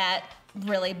curb that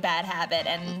really bad habit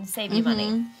and save you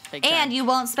money. And you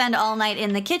won't spend all night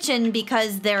in the kitchen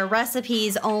because their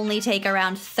recipes only take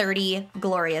around 30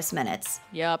 glorious minutes.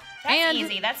 Yep. That's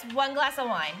easy. That's one glass of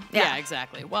wine. Yeah,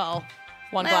 exactly. Well,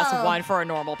 one glass of wine for a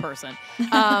normal person. Your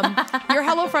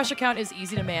HelloFresh account is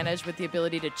easy to manage with the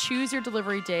ability to choose your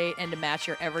delivery date and to match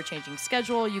your ever-changing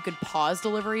schedule. You can pause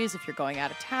deliveries if you're going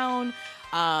out of town.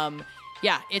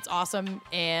 Yeah, it's awesome.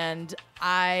 And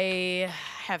I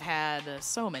have had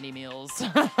so many meals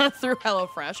through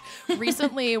HelloFresh.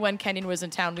 Recently, when Kenyon was in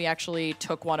town, we actually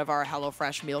took one of our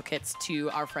HelloFresh meal kits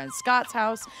to our friend Scott's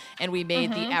house, and we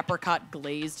made the apricot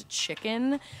glazed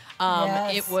chicken.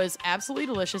 It was absolutely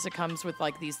delicious. It comes with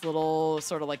like these little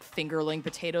sort of like fingerling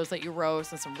potatoes that you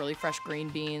roast and some really fresh green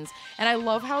beans. And I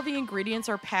love how the ingredients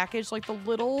are packaged like the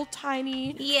little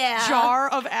tiny jar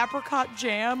of apricot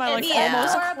jam. I like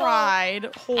almost cried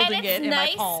holding it in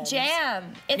my palms. It's nice jam.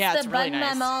 It's the really Bun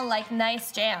nice. Memo, like,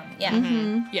 nice jam.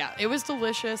 Yeah. Yeah, it was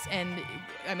delicious. And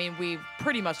I mean, we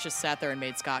pretty much just sat there and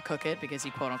made Scott cook it because he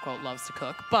quote unquote loves to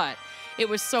cook. But it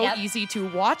was so easy to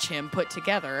watch him put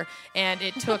together, and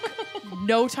it took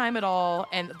no time at all.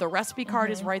 And the recipe card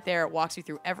is right there. It walks you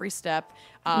through every step.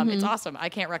 It's awesome. I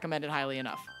can't recommend it highly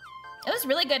enough. It was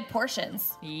really good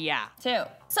portions. Yeah. Too.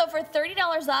 So for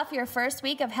 $30 off your first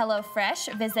week of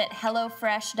HelloFresh, visit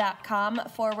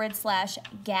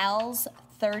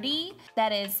HelloFresh.com/gals30.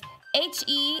 That is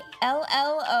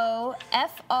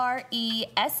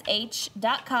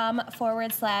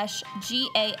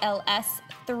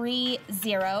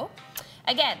HelloFresh.com/GALS30.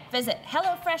 Again, visit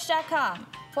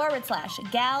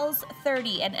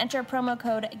HelloFresh.com/gals30 and enter promo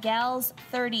code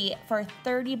gals30 for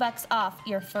 $30 off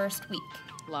your first week.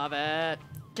 Love it.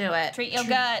 Do it. Treat your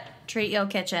gut. Treat your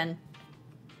kitchen.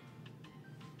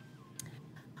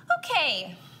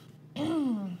 Okay.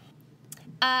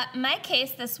 My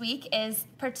case this week is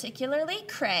particularly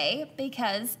cray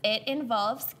because it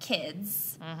involves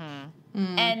kids.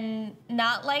 And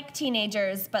not like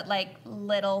teenagers, but like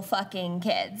little fucking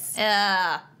kids.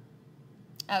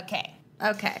 Okay.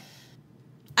 Okay.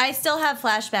 I still have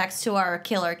flashbacks to our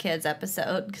Killer Kids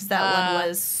episode because that one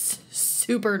was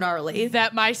super gnarly.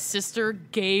 That my sister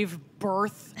gave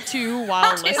birth to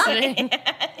while listening.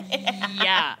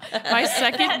 Yeah. My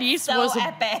second niece so was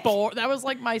epic. born. That was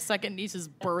like my second niece's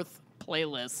birth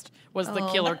playlist was the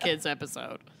Killer Kids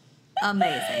episode.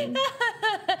 Amazing.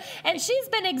 And she's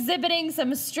been exhibiting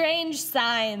some strange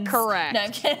signs. Correct. No,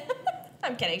 I'm kidding.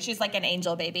 I'm kidding. She's like an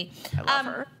angel baby. I love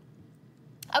her.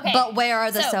 Okay. But where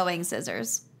are the So- sewing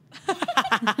scissors?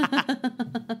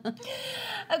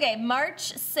 Okay,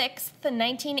 March 6th,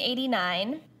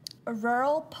 1989,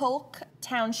 rural Polk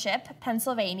Township,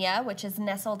 Pennsylvania, which is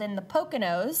nestled in the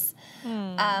Poconos,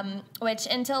 which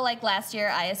until like last year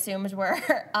I assumed were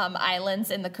islands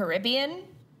in the Caribbean.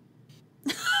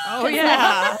 Oh,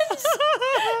 yeah.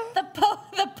 The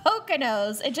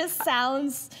Poconos, it just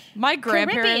sounds My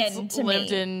grandparents Caribbean to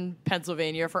lived me. in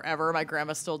Pennsylvania forever. My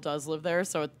grandma still does live there,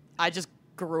 so I just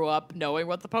grew up knowing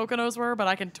what the Poconos were, but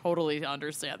I can totally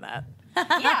understand that.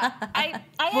 Yeah, I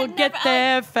had We'll get never-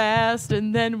 there fast,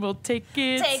 and then we'll take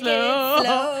it Take slow. it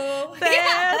slow.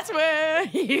 That's where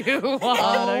you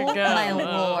want to go. My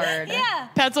lord. Yeah.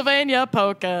 Pennsylvania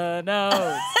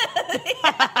Poconos.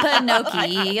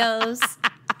 Pinocchios.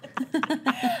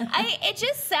 It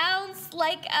just sounds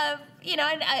like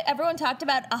everyone talked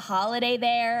about a holiday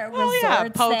there, Oh, yeah.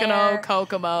 resorts Pocono, there.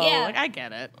 Kokomo. Yeah. Like, I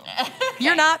get it.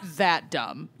 You're not that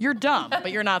dumb. You're dumb,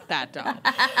 but you're not that dumb.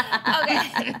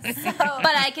 Okay. So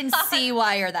But I can see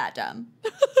why you're that dumb.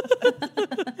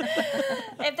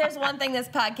 if there's one thing this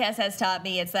podcast has taught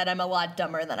me, it's that I'm a lot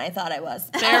dumber than I thought I was.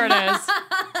 There it is.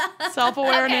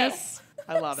 Self-awareness.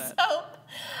 I love it. So,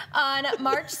 on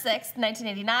March 6th,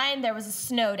 1989, there was a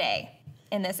snow day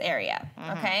in this area,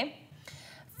 okay?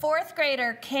 Fourth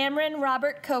grader Cameron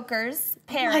Robert Coker's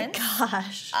parents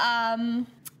Gosh.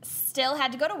 still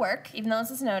had to go to work, even though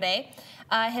it's a snow day.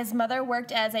 His mother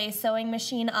worked as a sewing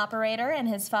machine operator, and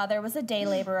his father was a day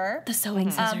laborer. The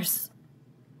sewing scissors.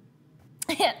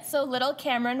 So little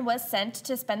Cameron was sent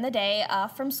to spend the day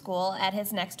off from school at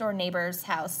his next door neighbor's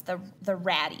house, the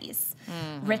Raddies,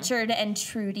 Richard and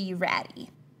Trudy Raddy.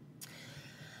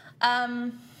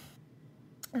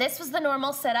 This was the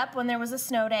normal setup when there was a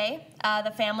snow day.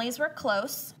 The families were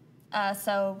close,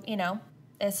 so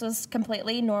this was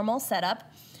completely normal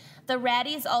setup. The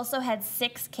Raddies also had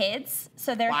 6 kids,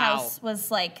 so their house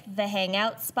was like the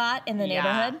hangout spot in the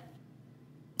neighborhood.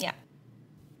 Yeah.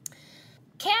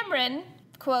 Cameron,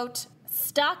 quote,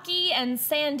 stocky and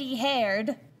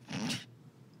sandy-haired.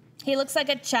 He looks like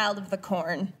a child of the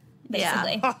corn,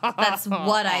 basically. Yeah. That's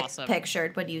what Awesome. I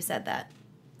pictured when you said that.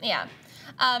 Yeah.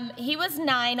 He was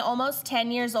 9, almost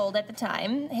 10 years old at the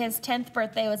time. His 10th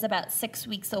birthday was about 6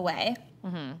 weeks away.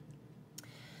 Mm-hmm.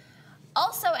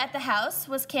 Also at the house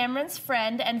was Cameron's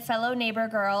friend and fellow neighbor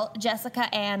girl, Jessica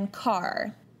Ann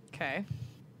Carr. Okay.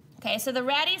 Okay, so the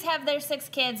Raddies have their 6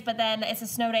 kids, but then it's a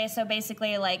snow day, so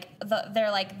basically, like,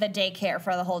 they're like the daycare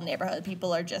for the whole neighborhood.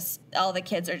 All the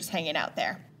kids are just hanging out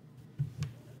there.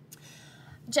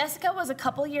 Jessica was a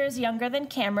couple years younger than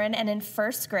Cameron and in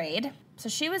 1st grade, so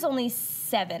she was only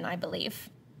 7, I believe.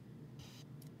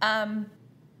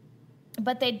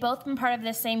 But they'd both been part of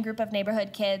this same group of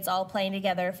neighborhood kids, all playing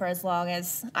together for as long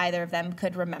as either of them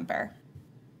could remember.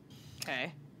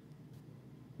 Okay.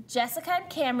 Jessica and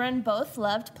Cameron both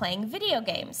loved playing video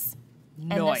games.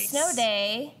 Nice. And the snow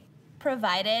day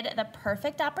provided the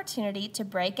perfect opportunity to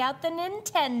break out the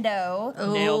Nintendo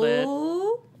Nailed it.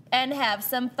 Ooh. and have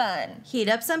some fun. Heat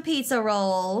up some pizza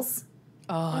rolls.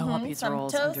 Oh, I want pizza Some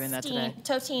rolls. I'm doing that today.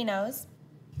 Totinos.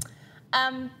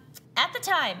 At the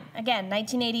time, again,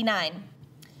 1989,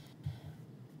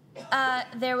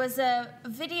 there was a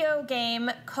video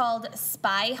game called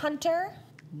Spy Hunter.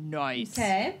 Nice.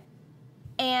 Okay.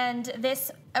 And this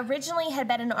originally had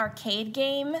been an arcade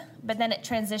game, but then it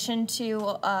transitioned to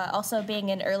also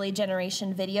being an early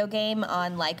generation video game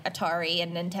on like Atari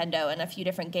and Nintendo and a few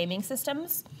different gaming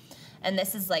systems. And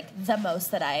this is like the most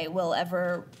that I will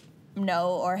ever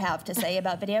know or have to say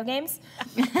about video games.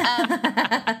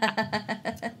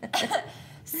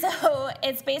 So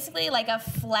it's basically like a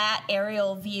flat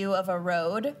aerial view of a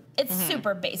road. It's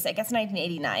super basic. It's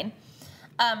 1989.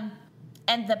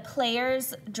 And the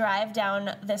players drive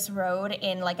down this road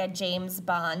in like a James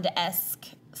Bond-esque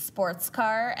sports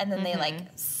car, and then they like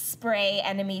spray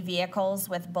enemy vehicles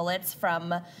with bullets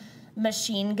from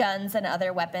machine guns and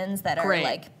other weapons that are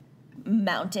like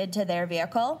mounted to their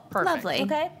vehicle. Perfect. Lovely.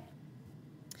 Okay.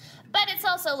 But it's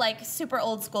also like super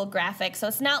old school graphics, so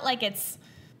it's not like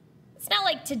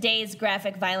today's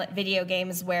graphic violent video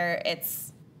games where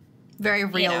it's Very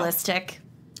realistic.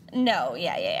 no,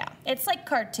 yeah. It's like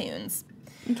cartoons.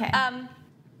 Okay.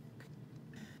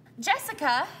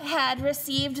 Jessica had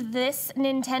received this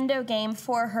Nintendo game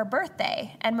for her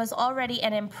birthday and was already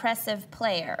an impressive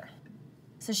player.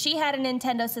 So she had a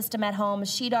Nintendo system at home.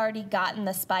 She'd already gotten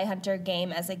the Spy Hunter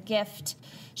game as a gift.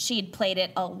 She'd played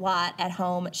it a lot at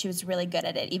home. She was really good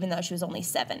at it, even though she was only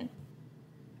 7.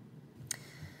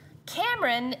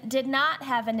 Cameron did not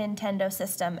have a Nintendo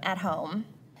system at home,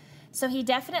 so he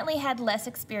definitely had less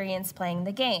experience playing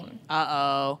the game.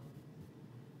 Uh-oh.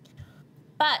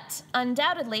 But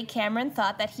undoubtedly, Cameron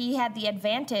thought that he had the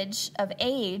advantage of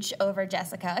age over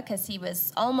Jessica because he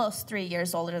was almost 3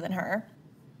 years older than her.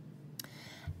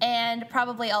 And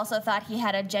probably also thought he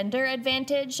had a gender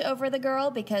advantage over the girl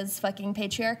because fucking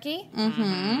patriarchy.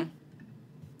 Mm-hmm.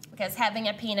 Because having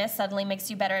a penis suddenly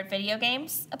makes you better at video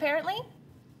games, apparently.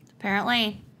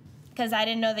 Apparently. Because I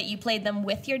didn't know that you played them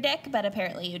with your dick, but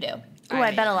apparently you do. Oh,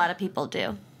 I bet a lot of people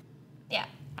do. Yeah.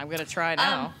 I'm going to try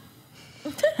now.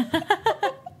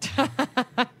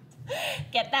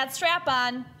 Get that strap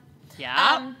on.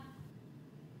 Yeah.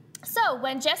 So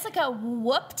when Jessica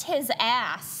whooped his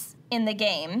ass in the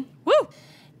game, Woo!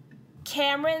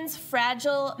 Cameron's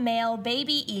fragile male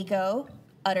baby ego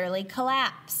utterly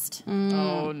collapsed.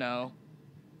 Oh, no.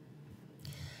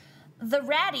 The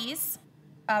Raddies,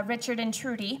 Richard and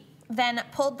Trudy, then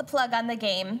pulled the plug on the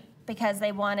game because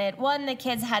they wanted, one, the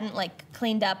kids hadn't like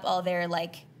cleaned up all their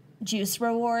like juice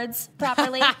rewards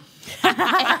properly.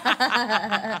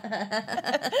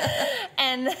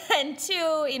 and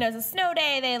two, it's a snow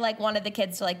day, they like wanted the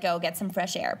kids to like go get some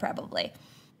fresh air probably.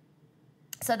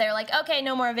 So they're like, okay,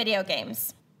 no more video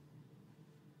games.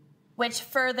 Which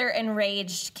further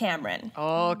enraged Cameron.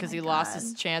 Oh, because he lost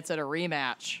his chance at a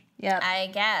rematch. Yep. I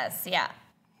guess, yeah.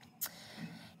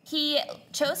 He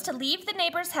chose to leave the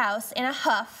neighbor's house in a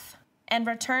huff and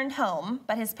returned home,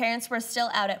 but his parents were still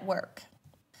out at work.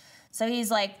 So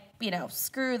he's like,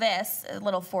 screw this,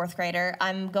 little 4th grader,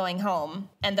 I'm going home.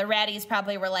 And the Raddies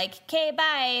probably were like, okay,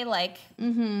 bye, like,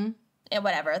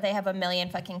 whatever. They have a million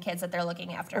fucking kids that they're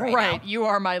looking after right now. Right. You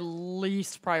are my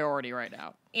least priority right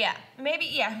now. Yeah. Maybe,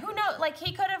 yeah. Who knows? Like,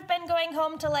 he could have been going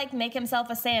home to, like, make himself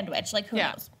a sandwich. Like, who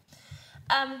knows?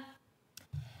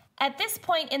 At this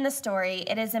point in the story,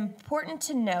 it is important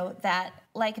to note that,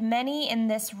 like many in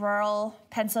this rural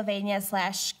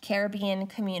Pennsylvania/Caribbean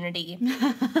community,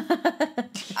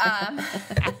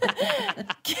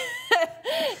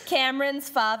 Cameron's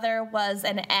father was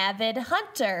an avid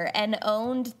hunter and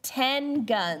owned 10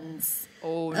 guns.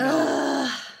 Oh,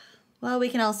 no. Well, we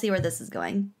can all see where this is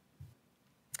going.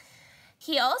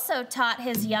 He also taught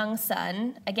his young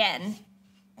son, again,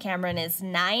 Cameron is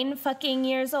 9 fucking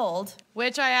years old.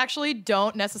 Which I actually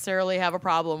don't necessarily have a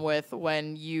problem with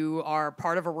when you are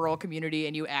part of a rural community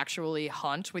and you actually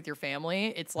hunt with your family.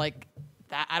 It's like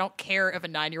that. I don't care if a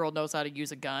 9-year-old knows how to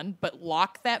use a gun, but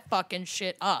lock that fucking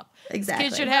shit up. Exactly.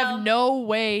 Kids should have no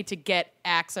way to get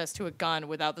access to a gun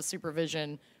without the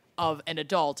supervision of an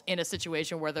adult in a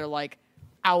situation where they're like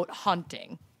out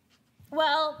hunting.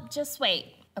 Well, just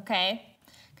wait, okay?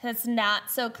 Because it's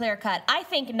not so clear-cut. I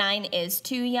think 9 is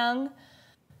too young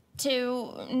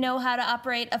to know how to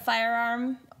operate a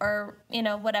firearm or, you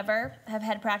know, whatever, have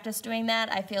had practice doing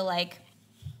that. I feel like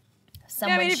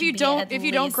someone should if you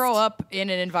be don't grow up in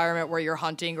an environment where you're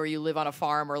hunting or you live on a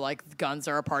farm or like guns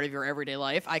are a part of your everyday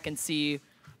life, I can see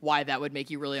why that would make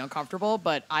you really uncomfortable,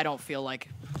 but I don't feel like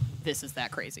this is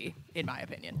that crazy, in my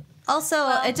opinion. Also,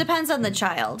 it depends on the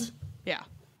child. Yeah.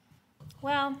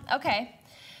 Well, okay.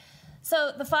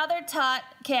 So the father taught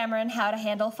Cameron how to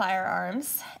handle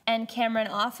firearms, and Cameron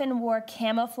often wore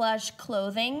camouflage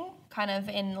clothing, kind of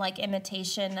in like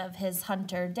imitation of his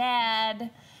hunter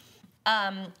dad,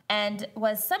 and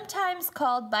was sometimes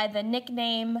called by the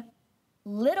nickname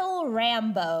Little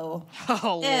Rambo.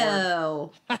 Oh,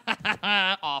 Lord. Ew.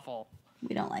 Awful.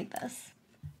 We don't like this.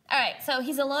 All right, so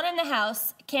he's alone in the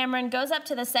house. Cameron goes up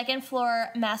to the second floor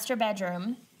master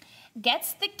bedroom,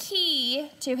 gets the key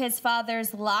to his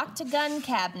father's locked gun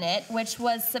cabinet, which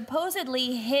was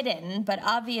supposedly hidden, but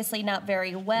obviously not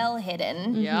very well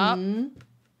hidden. Yep.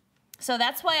 So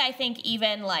that's why I think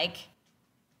even, like,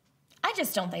 I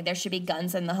just don't think there should be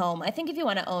guns in the home. I think if you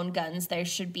want to own guns, there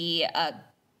should be a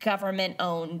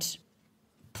government-owned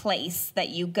place that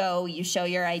you go, you show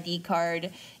your ID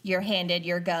card, you're handed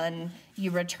your gun,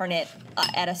 you return it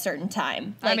at a certain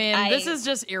time. Like, this is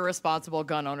just irresponsible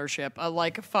gun ownership. A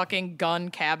like fucking gun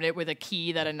cabinet with a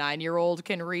key that a 9-year-old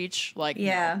can reach. Like,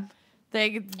 Yeah. no.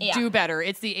 They do better.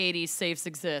 It's the 80s. Safes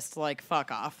exist. Like, fuck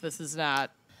off. This is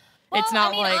not. Well, it's not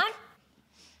I mean, like.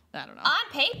 I don't know. On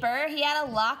paper, he had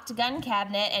a locked gun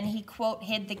cabinet and he, quote,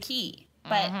 hid the key.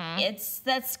 But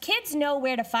that's kids know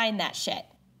where to find that shit.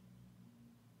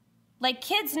 Like,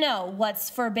 kids know what's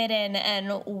forbidden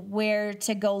and where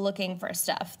to go looking for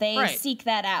stuff. They seek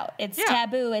that out. It's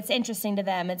taboo. It's interesting to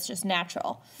them. It's just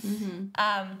natural.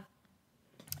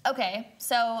 Okay,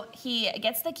 so he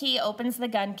gets the key, opens the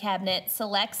gun cabinet,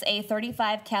 selects a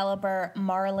 .35 caliber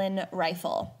Marlin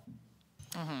rifle.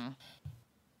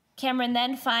 Cameron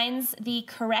then finds the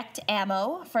correct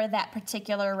ammo for that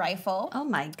particular rifle. Oh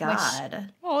my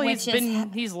God. Well,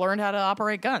 he's learned how to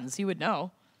operate guns. He would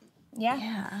know.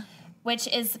 Yeah. Which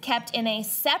is kept in a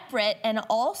separate and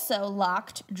also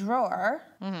locked drawer.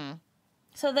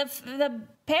 So the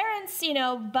parents, you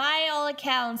know, by all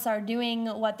accounts, are doing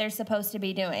what they're supposed to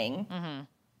be doing.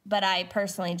 But I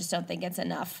personally just don't think it's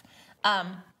enough.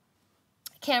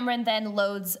 Cameron then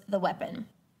loads the weapon.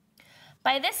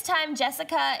 By this time,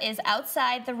 Jessica is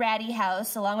outside the Ratty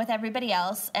house along with everybody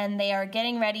else, and they are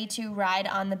getting ready to ride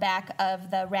on the back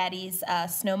of the Ratty's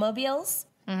snowmobiles.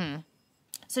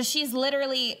 So she's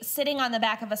literally sitting on the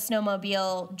back of a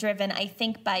snowmobile driven, I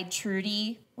think, by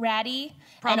Trudy Ratty.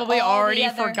 Probably already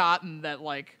forgotten that,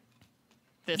 like,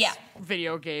 this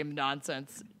video game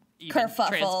nonsense even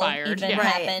transpired.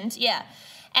 Happened. Yeah.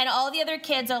 And all the other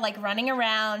kids are, like, running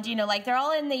around, you know, like, they're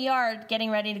all in the yard getting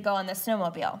ready to go on the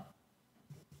snowmobile.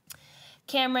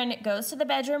 Cameron goes to the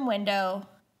bedroom window,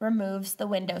 removes the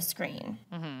window screen.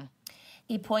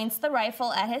 He points the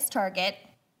rifle at his target.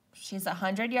 She's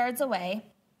 100 yards away.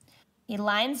 He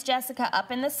lines Jessica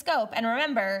up in the scope. And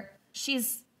remember,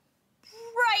 she's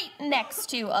right next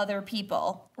to other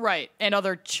people. Right, and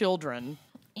other children.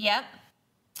 Yep.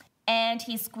 And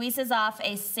he squeezes off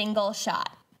a single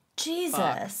shot.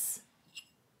 Jesus.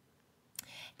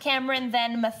 Cameron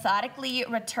then methodically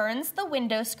returns the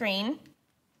window screen,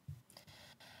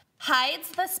 hides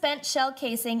the spent shell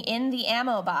casing in the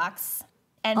ammo box,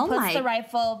 and puts the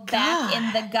rifle back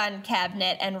in the gun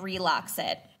cabinet and relocks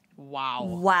it. Wow.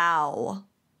 Wow.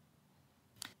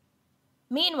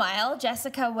 Meanwhile,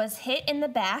 Jessica was hit in the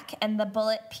back and the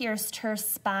bullet pierced her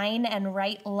spine and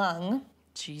right lung.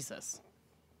 Jesus.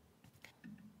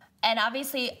 And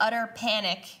obviously, utter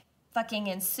panic fucking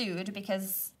ensued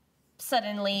because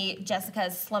suddenly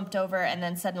Jessica's slumped over and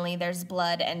then suddenly there's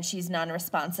blood and she's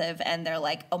non-responsive and they're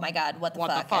like, oh my God, what the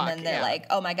fuck? And then they're like,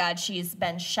 oh my God, she's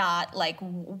been shot. Like,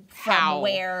 from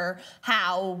where?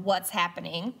 How? What's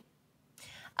happening?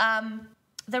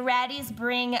 The Raddies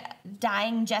bring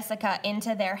dying Jessica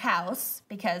into their house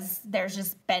because there's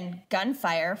just been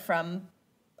gunfire from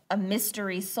a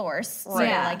mystery source. Right. So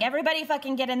Yeah. like, everybody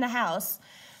fucking get in the house.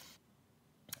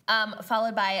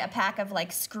 Followed by a pack of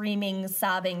like screaming,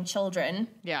 sobbing children.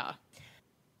 Yeah.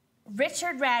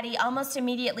 Richard Raddy almost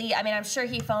immediately, I mean, I'm sure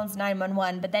he phones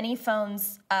 911, but then he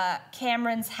phones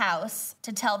Cameron's house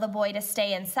to tell the boy to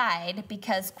stay inside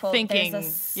because, quote, Thinking,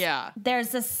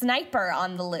 there's a sniper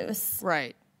on the loose.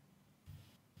 Right.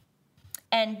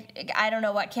 And I don't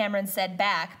know what Cameron said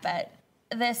back, but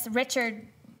this Richard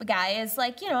guy is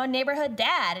like, you know, a neighborhood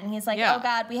dad. And he's like, Yeah. oh,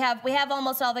 God, we have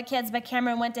almost all the kids, but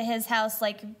Cameron went to his house,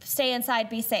 like, stay inside,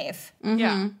 be safe.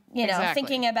 Yeah. You know, exactly.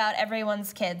 thinking about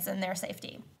everyone's kids and their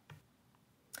safety.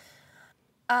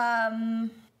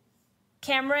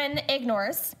 Cameron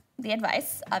ignores the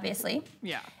advice, obviously.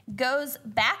 Yeah. Goes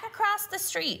back across the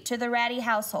street to the Ratty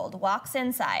household, walks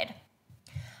inside.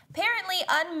 Apparently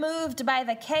unmoved by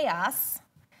the chaos,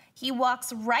 he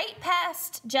walks right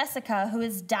past Jessica, who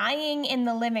is dying in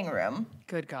the living room,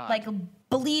 Good God. like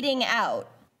bleeding out,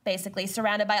 basically,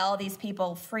 surrounded by all these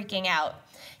people freaking out.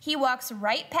 He walks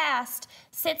right past,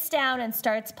 sits down, and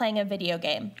starts playing a video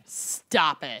game.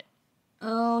 Stop it.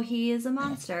 Oh, he is a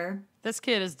monster. This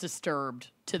kid is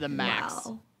disturbed to the max.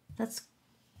 Wow. That's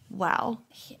wow.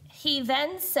 He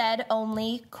then said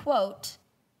only, quote,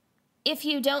 if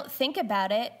you don't think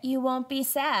about it, you won't be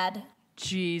sad.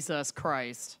 Jesus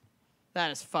Christ.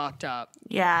 That is fucked up.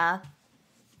 Yeah.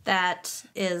 That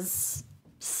is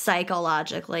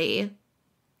psychologically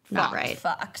not Fucked. right.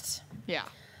 Fucked. Yeah.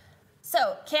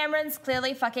 So, Cameron's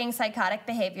clearly fucking psychotic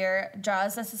behavior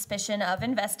draws the suspicion of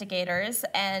investigators,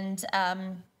 and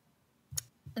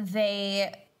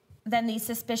then these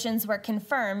suspicions were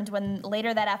confirmed when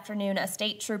later that afternoon a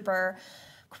state trooper,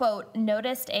 quote,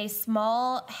 noticed a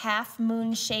small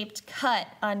half-moon-shaped cut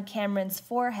on Cameron's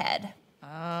forehead,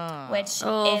 which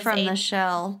is From the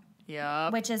shell.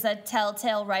 Yup. which is a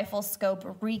telltale rifle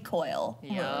scope recoil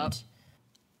Yup.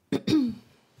 wound.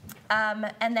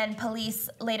 And then police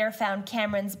later found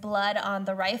Cameron's blood on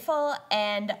the rifle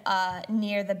and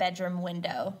near the bedroom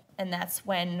window. And that's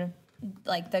when,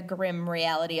 like, the grim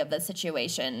reality of the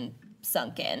situation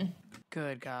sunk in.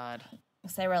 Good God.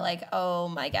 So they were like, oh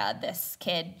my God, this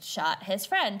kid shot his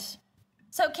friend.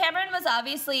 So Cameron was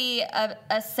obviously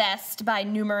assessed by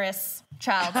numerous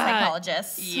child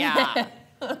psychologists. Yeah.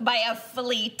 By a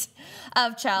fleet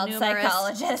of child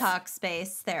psychologists. Talk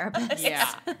space therapists. Yeah.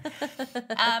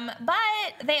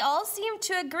 But they all seem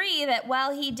to agree that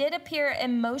while he did appear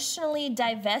emotionally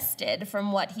divested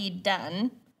from what he'd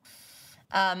done,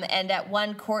 and at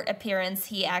one court appearance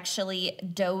he actually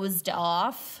dozed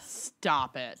off.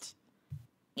 Stop it.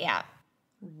 Yeah.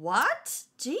 What?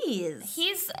 Jeez.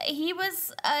 He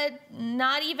was a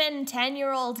not even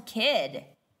 10-year-old kid.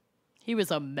 He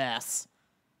was a mess.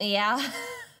 Yeah.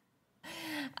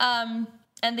 And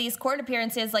these court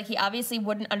appearances, like, he obviously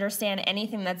wouldn't understand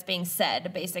anything that's being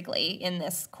said, basically, in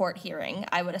this court hearing,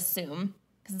 I would assume,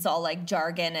 because it's all, like,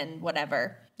 jargon and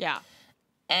whatever. Yeah.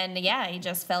 And, yeah, he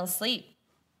just fell asleep.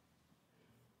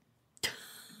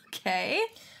 Okay.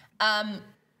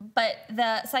 But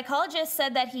the psychologist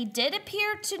said that he did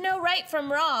appear to know right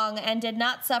from wrong and did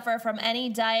not suffer from any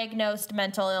diagnosed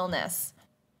mental illness.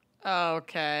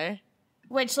 Okay.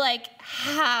 Which, like,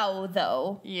 how,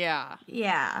 though? Yeah.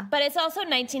 Yeah. But it's also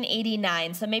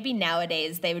 1989, so maybe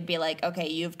nowadays they would be like, okay,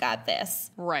 you've got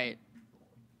this. Right.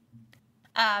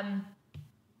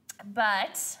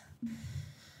 But,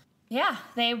 yeah,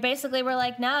 they basically were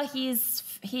like, no, he's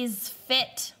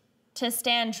fit to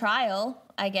stand trial,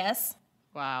 I guess.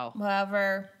 Wow.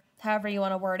 However you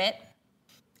want to word it.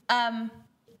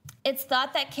 It's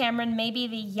thought that Cameron may be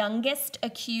the youngest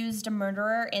accused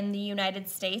murderer in the United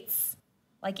States,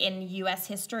 like in U.S.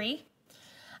 history.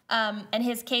 And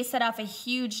his case set off a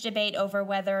huge debate over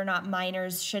whether or not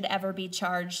minors should ever be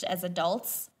charged as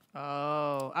adults.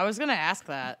 Oh, I was going to ask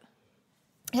that.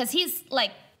 Because he's,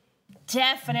 like,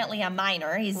 definitely a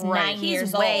minor. He's Right. 9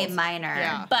 years He's way old. minor.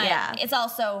 Yeah. But yeah. it's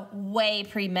also way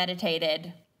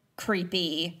premeditated,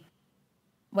 creepy,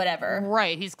 whatever.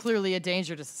 Right. He's clearly a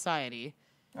danger to society.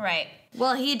 Right.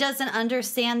 Well, he doesn't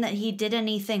understand that he did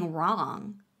anything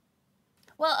wrong.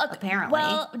 Well, apparently.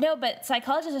 Well, no, but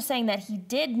psychologists are saying that he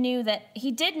did know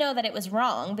that it was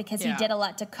wrong because he did a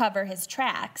lot to cover his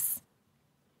tracks.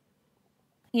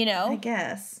 You know? I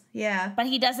guess. Yeah. But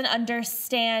he doesn't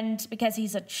understand because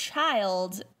he's a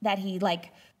child that he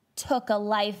like took a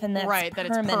life and that's right,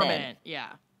 permanent. that it's permanent. Yeah.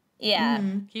 Yeah.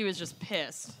 He was just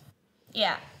pissed.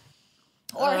 Yeah.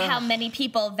 Or how many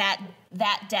people that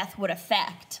death would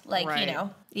affect. Like, Right. you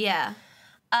know. Yeah.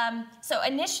 So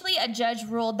initially a judge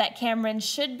ruled that Cameron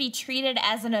should be treated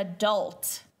as an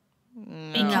adult.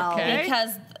 No. Okay.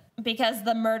 Because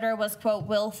the murder was, quote,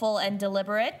 willful and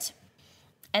deliberate.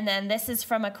 And then this is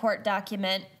from a court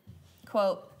document,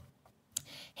 quote,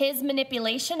 his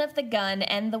manipulation of the gun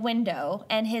and the window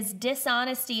and his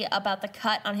dishonesty about the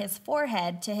cut on his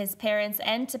forehead to his parents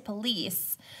and to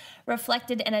police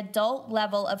reflected an adult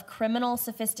level of criminal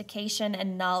sophistication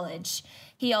and knowledge.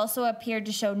 He also appeared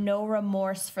to show no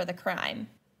remorse for the crime.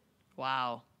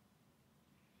 Wow.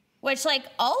 Which, like,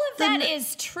 all of that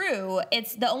is true.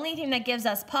 It's the only thing that gives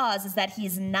us pause is that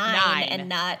he's 9 and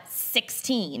not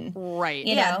 16. Right.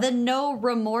 You Yeah, know? the no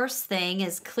remorse thing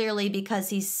is clearly because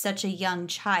he's such a young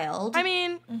child. I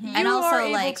mean, And you also, are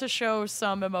able like- to show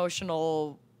some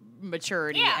emotional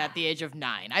maturity Yeah. at the age of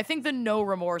 9. I think the no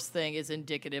remorse thing is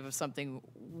indicative of something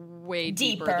way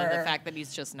deeper than Deeper. the fact that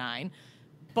he's just 9.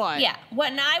 But Yeah,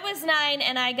 when I was 9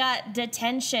 and I got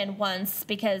detention once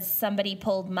because somebody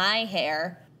pulled my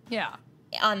hair yeah.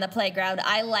 on the playground,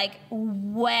 I like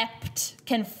wept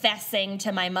confessing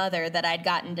to my mother that I'd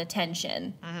gotten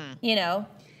detention. You know?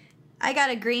 I got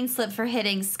a green slip for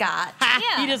hitting Scott.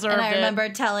 Yeah. He deserved And I it. remember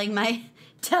telling my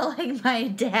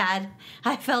dad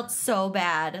I felt so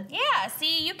bad. Yeah,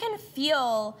 see, you can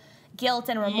feel guilt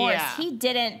and remorse. Yeah. He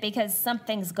didn't because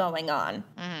something's going on.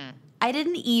 I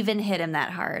didn't even hit him that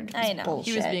hard. It was I know.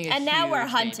 bullshit. He was being a And now we're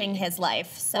huge hunting baby. his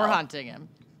life. So We're hunting him.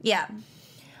 Yeah.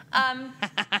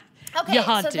 Okay, You so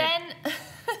hunted. then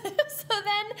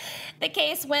the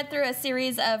case went through a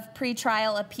series of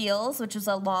pretrial appeals, which was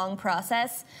a long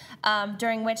process,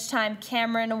 during which time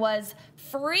Cameron was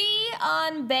free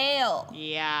on bail.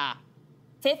 Yeah.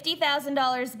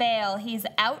 $50,000 bail. He's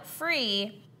out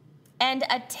free and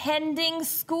attending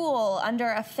school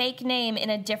under a fake name in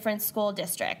a different school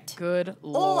district. Good Oh,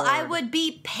 lord. I would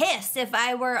be pissed if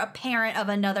I were a parent of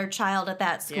another child at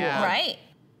that school. Yeah. Right.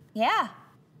 Yeah.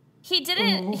 He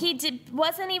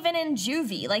wasn't even in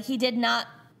juvie. Like, he did not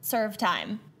serve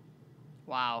time.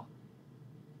 Wow.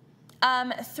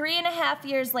 3.5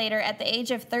 years later, at the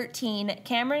age of 13,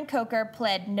 Cameron Coker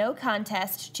pled no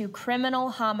contest to criminal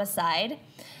homicide.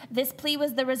 This plea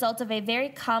was the result of a very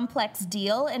complex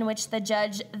deal in which the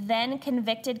judge then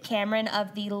convicted Cameron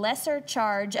of the lesser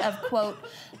charge of, quote,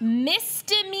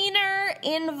 misdemeanor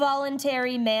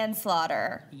involuntary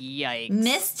manslaughter. Yikes.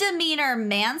 Misdemeanor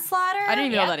manslaughter? I didn't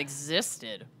even Yeah. know that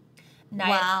existed.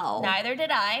 Wow. Neither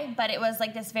did I, but it was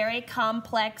like this very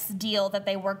complex deal that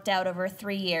they worked out over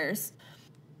 3 years.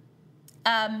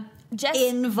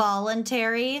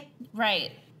 Involuntary?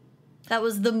 Right, That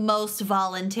was the most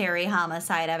voluntary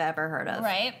homicide I've ever heard of.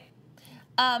 right.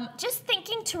 Just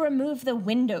thinking to remove the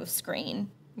window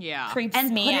screen Yeah. creeps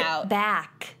And me put out. it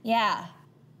back Yeah,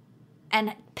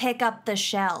 and pick up the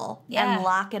shell Yeah. and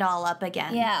lock it all up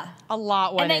again. yeah. A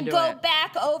lot went And then into go it.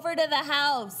 back over to the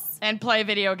house. And play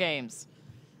video games.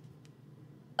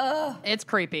 Ugh. It's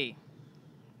creepy.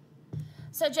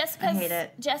 So I hate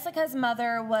it. Jessica's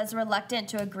mother was reluctant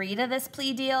to agree to this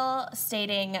plea deal,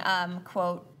 stating,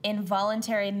 quote,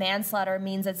 involuntary manslaughter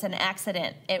means it's an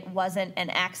accident. It wasn't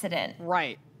an accident.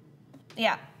 Right.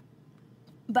 Yeah.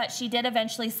 But she did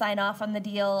eventually sign off on the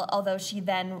deal, although she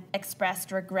then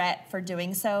expressed regret for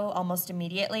doing so almost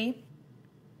immediately.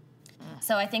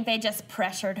 So I think they just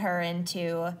pressured her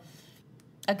into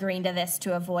agreeing to this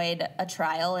to avoid a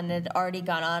trial, and it had already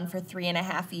gone on for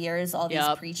 3.5 years, all these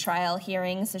Yep. pre-trial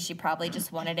hearings, so she probably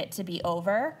just wanted it to be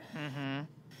over.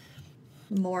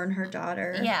 Mourn her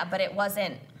daughter. Yeah, but it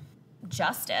wasn't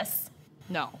justice.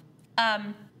 No.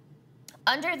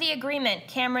 Under the agreement,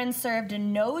 Cameron served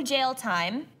no jail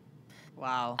time,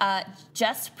 Wow.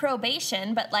 just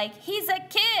probation, but like, he's a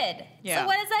kid. Yeah. So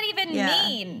what does that even Yeah.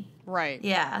 mean? right.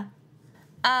 Yeah.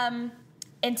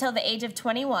 Until the age of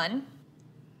 21.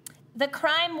 The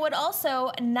crime would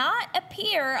also not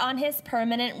appear on his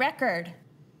permanent record.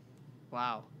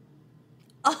 Wow.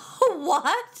 Oh,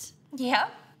 what?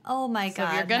 Yep. Oh my So god.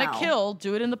 if you're gonna no. kill,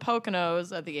 do it in the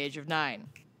Poconos at the age of 9.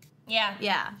 Yeah.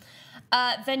 Yeah.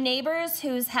 The neighbors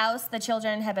whose house the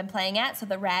children had been playing at, so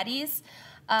the Raddies,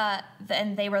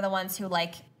 and they were the ones who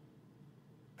like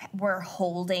were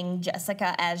holding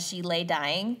Jessica as she lay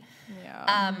dying,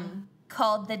 Yeah.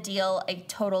 called the deal a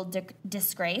total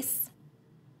disgrace.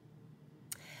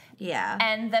 Yeah.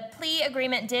 And the plea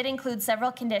agreement did include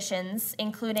several conditions,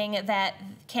 including that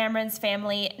Cameron's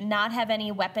family not have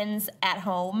any weapons at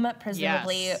home,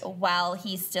 presumably while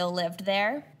he still lived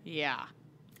there. Yeah.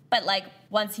 But, like,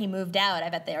 once he moved out, I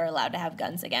bet they were allowed to have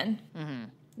guns again. Mm-hmm.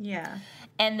 Yeah.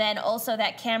 And then also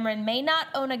that Cameron may not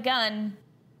own a gun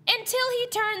until he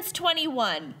turns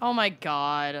 21. Oh, my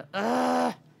God.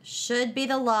 Ugh. Should be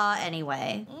the law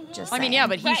anyway. Just I mean, saying. yeah,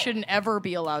 but he Right. shouldn't ever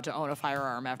be allowed to own a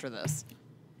firearm after this.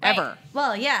 Ever.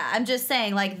 Well, yeah, I'm just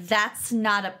saying, like, that's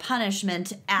not a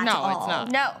punishment at all. No, it's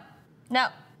not. No,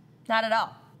 not at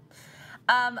all.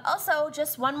 Also,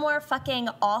 just one more fucking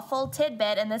awful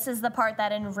tidbit, and this is the part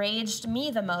that enraged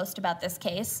me the most about this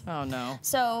case. Oh, no.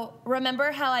 So,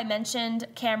 remember how I mentioned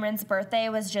Cameron's birthday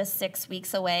was just 6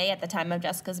 weeks away at the time of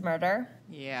Jessica's murder?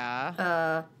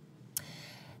 Yeah.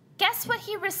 Guess what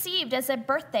he received as a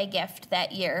birthday gift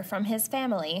that year from his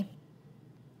family?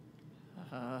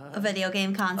 A video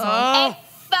game console. A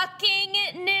fucking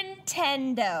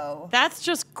Nintendo. That's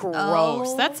just gross.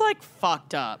 Oh. That's, like,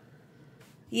 fucked up.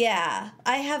 Yeah,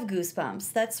 I have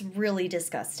goosebumps. That's really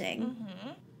disgusting.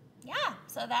 Yeah,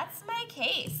 so that's my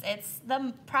case. It's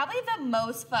probably the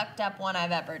most fucked up one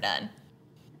I've ever done.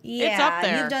 Yeah, It's up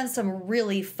there. You've done some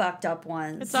really fucked up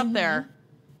ones. It's up there.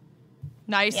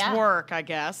 Nice Yeah. work, I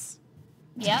guess.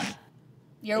 Yep.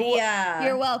 Yeah.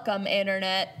 You're welcome,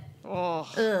 internet. Oh.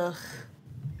 Ugh.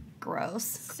 Gross.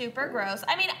 Super gross.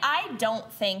 I mean, I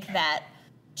don't think that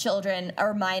children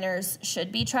or minors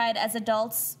should be tried as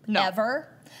adults ever.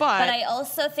 But I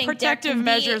also think protective there can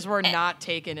measures be were not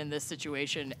taken in this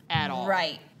situation at all.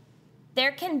 Right.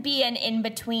 There can be an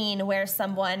in-between where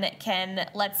someone can,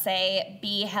 let's say,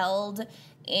 be held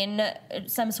in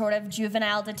some sort of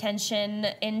juvenile detention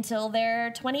until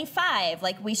they're 25.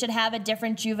 Like, we should have a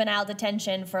different juvenile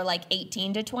detention for, like,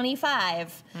 18 to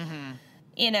 25.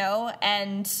 You know,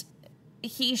 and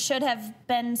he should have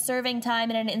been serving time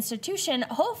in an institution,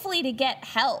 hopefully to get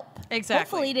help.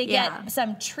 Exactly. Hopefully to Yeah. get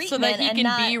some So treatment that he and can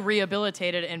not... be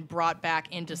rehabilitated and brought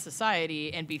back into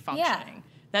society and be functioning.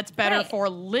 That's better Right. for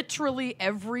literally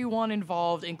everyone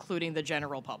involved, including the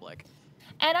general public.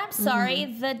 And I'm sorry,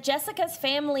 the Jessica's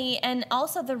family and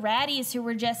also the Raddies who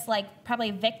were just, like,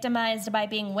 probably victimized by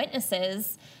being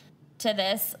witnesses to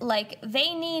this, like,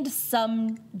 they need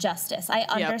some justice. I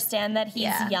understand that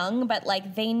he's young, but,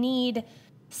 like, they need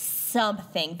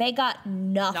something. They got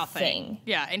nothing.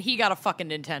 Yeah, and he got a fucking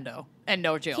Nintendo and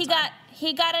no jail time.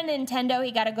 He got a Nintendo.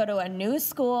 He got to go to a new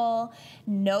school.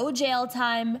 No jail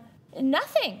time.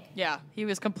 Nothing. Yeah, he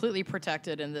was completely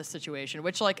protected in this situation,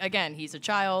 which, like, again, he's a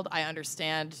child. I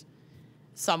understand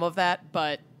some of that,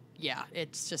 but yeah,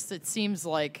 it's just, it seems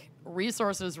like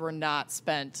resources were not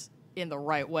spent in the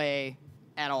right way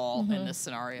at all in this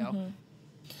scenario.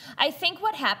 I think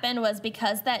what happened was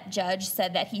because that judge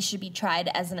said that he should be tried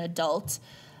as an adult,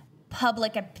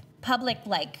 public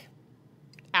like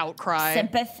Outcry.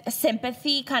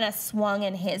 sympathy kind of swung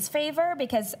in his favor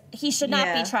because he should not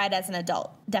Yeah. be tried as an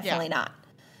adult. Definitely not.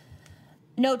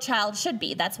 No child should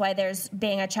be. That's why there's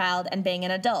being a child and being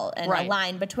an adult and Right. a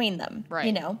line between them. Right.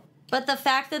 You know? But the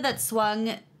fact that that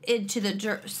swung into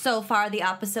so far the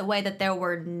opposite way, that there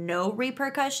were no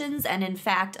repercussions and in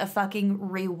fact a fucking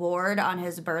reward on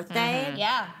his birthday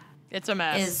Yeah. It's a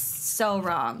mess. is so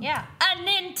wrong. Yeah. A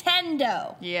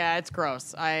Nintendo. Yeah, it's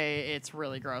gross. It's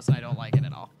really gross, and I don't like it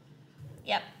at all.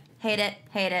 Yep. Hate it,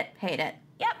 hate it, hate it.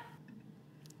 Yep.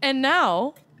 And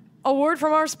now, a word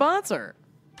from our sponsor.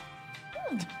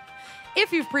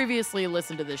 If you've previously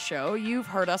listened to this show, you've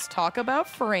heard us talk about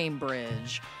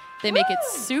FrameBridge. They make it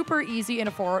super easy and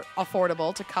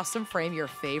affordable to custom frame your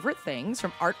favorite things,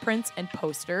 from art prints and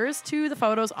posters to the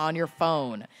photos on your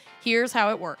phone. Here's how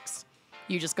it works.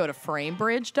 You just go to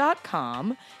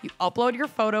framebridge.com, you upload your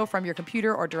photo from your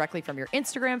computer or directly from your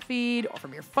Instagram feed or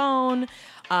from your phone,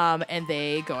 and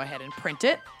they go ahead and print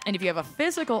it. And if you have a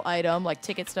physical item like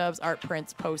ticket stubs, art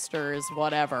prints, posters,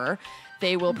 whatever,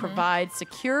 they will provide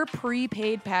secure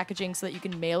prepaid packaging so that you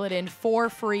can mail it in for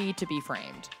free to be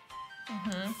framed.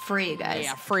 Free, you guys.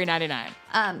 Yeah, free 99.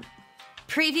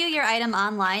 Preview your item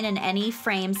online in any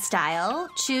frame style.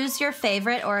 Choose your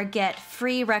favorite or get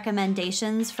free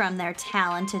recommendations from their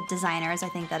talented designers. I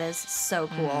think that is so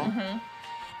cool.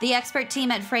 The expert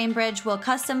team at FrameBridge will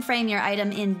custom frame your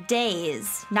item in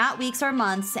days, not weeks or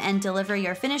months, and deliver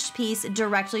your finished piece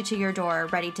directly to your door,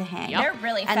 ready to hang. Yep. They're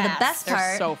really fast. And the best They're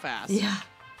part, so fast. yeah.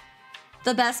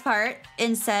 The best part,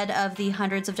 instead of the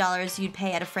hundreds of dollars you'd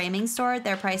pay at a framing store,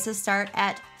 their prices start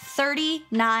at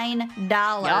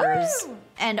 $39.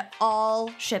 And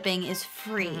all shipping is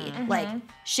free. Like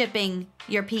shipping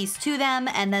your piece to them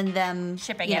and then them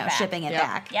Shipping you it know, back. shipping it Yep.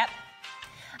 back. Yep.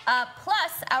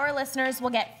 Plus, our listeners will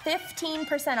get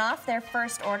 15% off their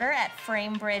first order at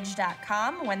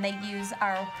framebridge.com when they use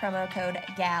our promo code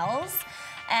GALS.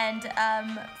 And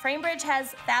Framebridge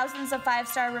has thousands of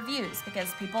 5-star reviews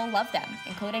because people love them,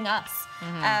 including us.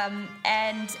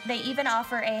 And they even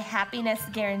offer a happiness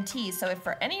guarantee. So if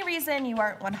for any reason you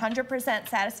aren't 100%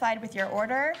 satisfied with your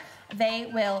order, they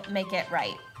will make it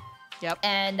right. Yep.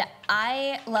 And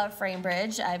I love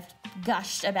Framebridge. I've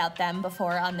gushed about them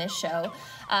before on this show.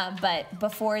 But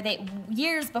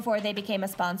years before they became a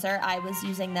sponsor, I was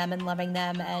using them and loving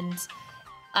them. And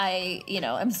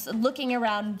I'm looking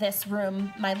around this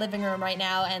room, my living room right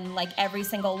now, and like every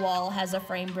single wall has a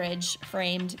Framebridge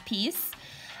framed piece.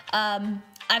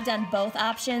 I've done both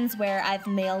options where I've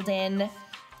mailed in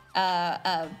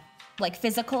a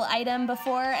physical item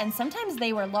before, and sometimes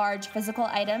they were large physical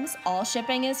items. All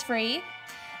shipping is free.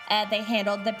 They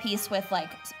handled the piece with like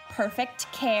perfect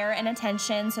care and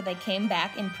attention, so they came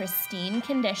back in pristine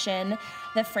condition.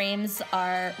 The frames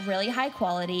are really high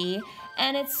quality,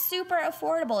 and it's super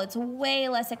affordable. It's way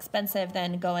less expensive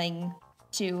than going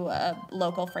to a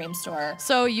local frame store.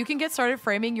 So you can get started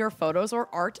framing your photos or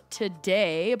art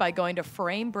today by going to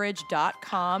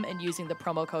framebridge.com and using the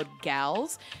promo code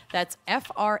GALS. That's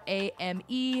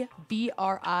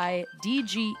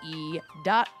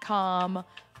FRAMEBRIDGE.com.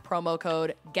 Promo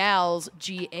code GALS,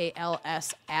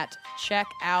 GALS, at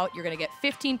checkout. You're going to get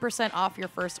 15% off your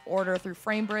first order through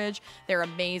Framebridge. They're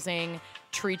amazing.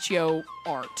 Treat yo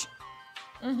art.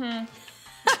 Mm-hmm.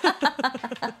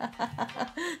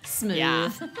 Smooth. Yeah.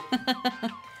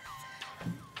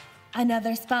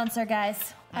 Another sponsor,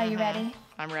 guys. Are you ready?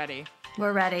 I'm ready.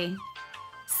 We're ready.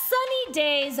 Sunny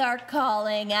days are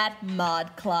calling at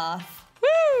ModCloth.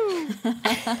 Woo!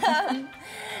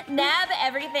 Nab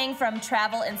everything from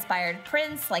travel-inspired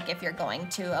prints, like if you're going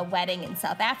to a wedding in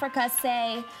South Africa,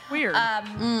 say. Weird.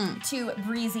 To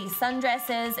breezy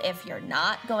sundresses if you're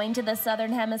not going to the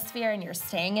Southern Hemisphere and you're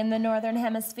staying in the Northern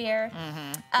Hemisphere.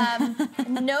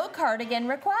 No cardigan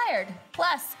required.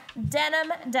 Plus,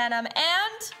 denim,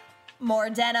 and more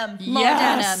denim. More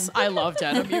Yes, denim. I love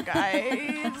denim, you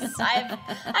guys.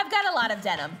 I've got a lot of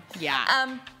denim.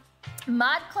 Yeah.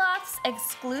 ModCloth's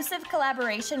exclusive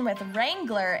collaboration with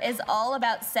Wrangler is all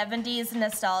about 70s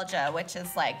nostalgia, which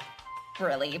is like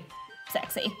really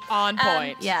sexy. On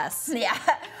point. Yes. Yeah.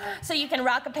 So you can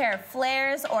rock a pair of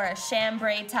flares or a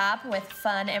chambray top with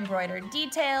fun embroidered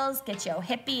details, get your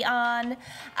hippie on,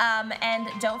 and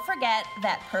don't forget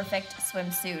that perfect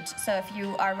swimsuit. So if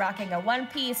you are rocking a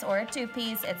one-piece or a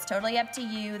two-piece, it's totally up to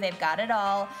you. They've got it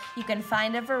all. You can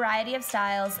find a variety of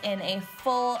styles in a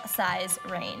full-size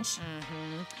range.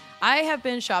 I have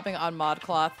been shopping on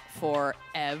ModCloth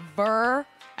forever.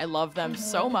 I love them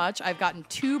so much. I've gotten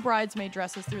 2 bridesmaid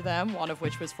dresses through them, one of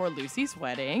which was for Lucy's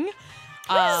wedding.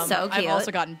 So cute. I've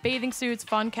also gotten bathing suits,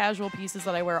 fun casual pieces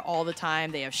that I wear all the time.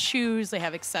 They have shoes, they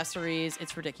have accessories.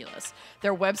 It's ridiculous.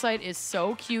 Their website is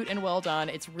so cute and well done.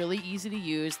 It's really easy to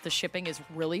use. The shipping is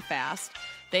really fast.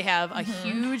 They have a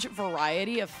huge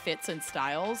variety of fits and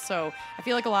styles. So I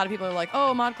feel like a lot of people are like,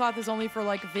 oh, ModCloth is only for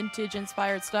like vintage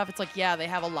inspired stuff. It's like, yeah, they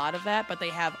have a lot of that, but they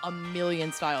have a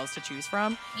million styles to choose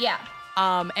from. Yeah.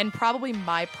 And probably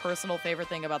my personal favorite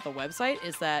thing about the website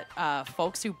is that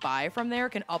folks who buy from there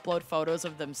can upload photos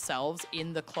of themselves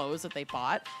in the clothes that they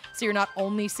bought. So you're not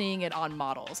only seeing it on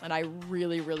models. And I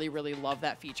really, really, really love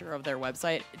that feature of their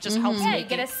website. It just helps Yeah, make you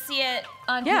get it... to see it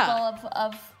on people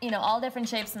of all different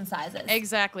shapes and sizes.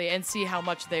 Exactly, and see how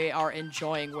much they are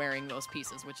enjoying wearing those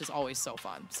pieces, which is always so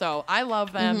fun. So I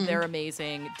love them. They're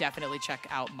amazing. Definitely check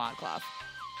out ModCloth.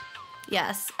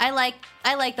 Yes, I like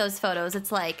those photos.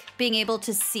 It's like being able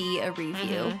to see a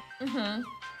review.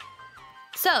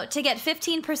 So to get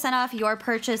 15% off your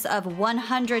purchase of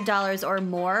 $100 or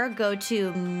more, go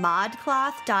to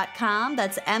modcloth.com.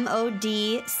 That's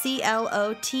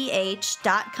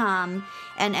MODCLOTH.com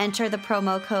and enter the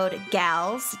promo code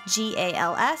GALS,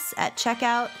 GALS, at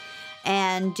checkout.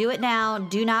 And do it now.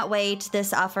 Do not wait.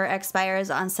 This offer expires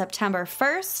on September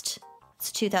 1st.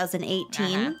 It's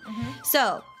 2018.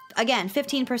 So again,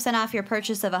 15% off your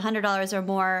purchase of $100 or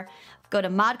more. Go to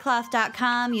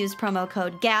modcloth.com, use promo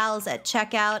code GALS at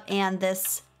checkout, and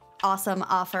this awesome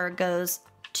offer goes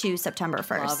to September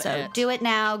 1st. Love so it. do it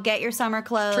now. Get your summer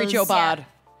clothes. Treat your bod.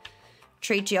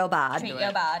 Treat your bod. Treat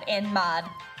your bod in mod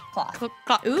cloth.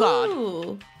 Claude.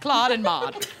 Ooh. Claude and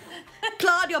Mod.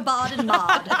 Claude your bod and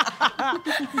mod.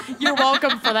 You're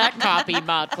welcome for that copy,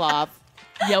 ModCloth.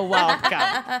 You're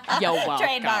welcome. You're welcome.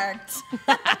 Trademarked.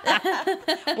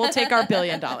 We'll take our $1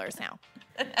 billion now.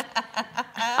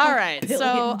 All right,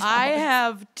 so I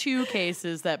have 2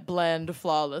 cases that blend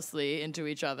flawlessly into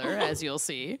each other, as you'll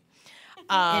see.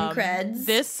 creds.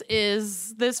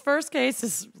 This first case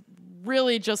is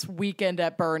really just Weekend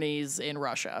at Bernie's in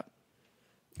Russia.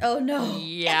 Oh no.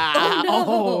 Yeah.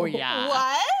 Oh, no. Yeah.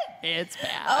 What? It's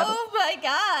bad. Oh my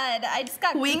god. I just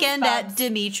got Weekend goosebumps. at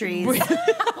Dimitri's.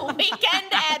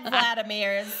 Weekend at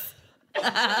Vladimir's.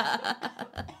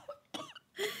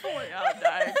 Oh my God, I'm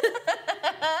dying.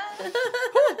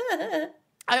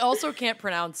 I also can't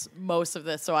pronounce most of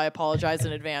this, so I apologize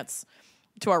in advance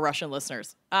to our Russian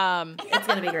listeners. It's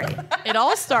going to be great. It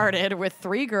all started with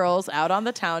 3 girls out on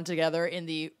the town together in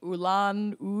the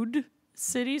Ulan-Ude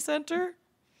city center.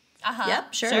 Uh-huh.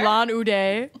 Yep, sure.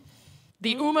 Ulan-Ude,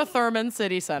 the Uma Thurman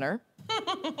city center.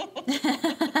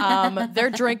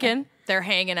 They're drinking. They're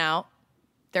hanging out.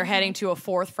 They're heading to a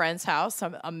 4th friend's house,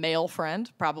 a male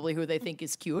friend, probably who they think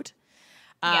is cute.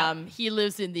 He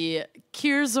lives in the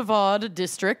Kirzavod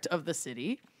district of the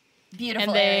city. Beautiful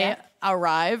And they area.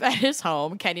 arrive at his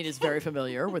home. Kenyon is very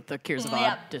familiar with the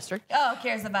Kirzavod district. Oh,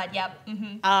 Kirzabad, yep.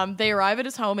 Mm-hmm. They arrive at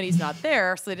his home and he's not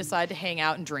there, so they decide to hang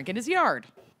out and drink in his yard.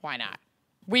 Why not?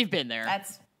 We've been there. That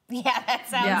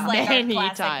sounds like Many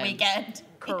our classic times. weekend.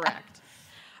 Correct.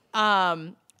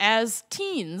 As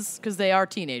teens, because they are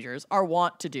teenagers, are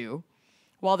wont to do,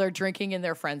 while they're drinking in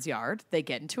their friend's yard, they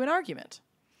get into an argument.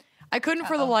 I couldn't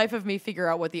for the life of me figure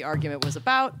out what the argument was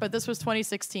about, but this was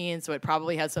 2016, so it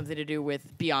probably had something to do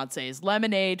with Beyonce's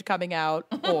Lemonade coming out,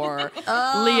 or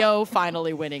Leo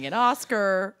finally winning an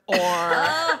Oscar, or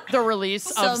the release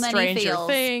So of many Stranger feels.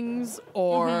 Things,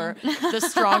 or the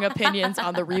strong opinions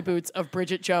on the reboots of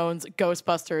Bridget Jones,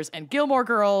 Ghostbusters, and Gilmore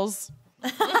Girls.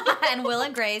 And Will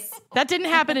and Grace. That didn't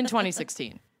happen in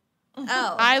 2016.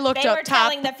 Oh. I looked They up were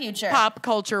telling the future. pop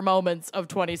culture moments of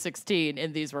 2016,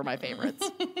 and these were my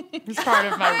favorites. It's part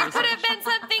of my Or it could research. have been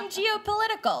something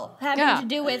geopolitical having Yeah. to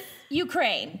do with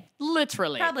Ukraine.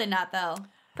 Literally. Probably not, though.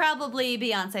 Probably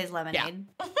Beyonce's Lemonade.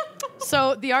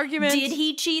 So the argument... Did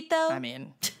he cheat, though? I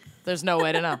mean, there's no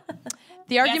way to know.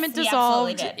 The argument he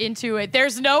dissolved absolutely did. into a...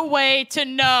 There's no way to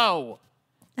know.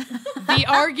 The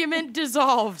argument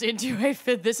dissolved into a...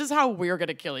 This is how we're going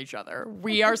to kill each other.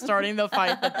 We are starting the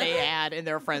fight that they had in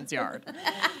their friend's yard.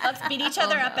 Let's beat each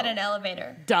other up in an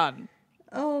elevator. Done.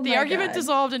 Oh, The argument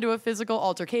dissolved into a physical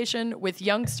altercation with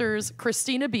youngsters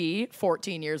Christina B.,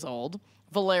 14 years old,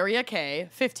 Valeria K.,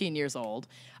 15 years old,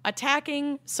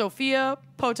 attacking Sofia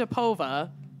Potapova,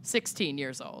 16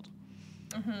 years old.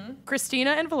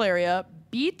 Christina and Valeria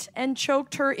beat and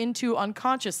choked her into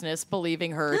unconsciousness,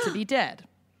 believing her to be dead.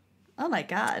 Oh, my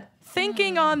God.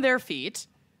 Thinking on their feet,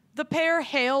 the pair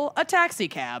hail a taxi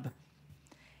cab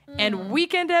and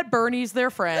Weekend at Bernie's, their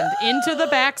friend, into the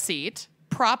back seat,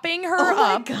 propping her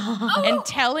up and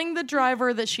telling the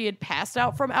driver that she had passed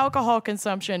out from alcohol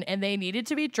consumption and they needed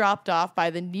to be dropped off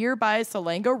by the nearby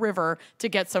Salango River to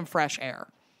get some fresh air.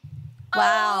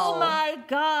 Wow. Oh my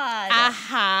god.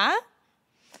 Uh-huh.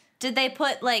 Did they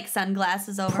put, like,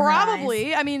 sunglasses over her eyes?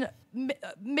 Probably. I mean,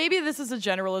 maybe this is a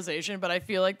generalization, but I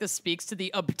feel like this speaks to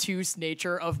the obtuse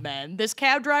nature of men. This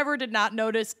cab driver did not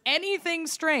notice anything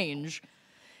strange,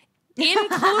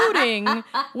 including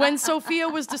when Sophia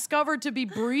was discovered to be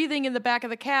breathing in the back of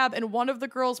the cab and one of the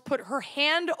girls put her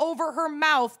hand over her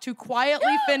mouth to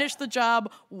quietly finish the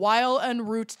job while en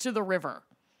route to the river.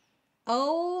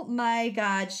 Oh, my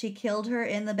God. She killed her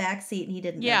in the back seat and he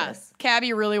didn't Yeah, notice.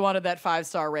 Cabby really wanted that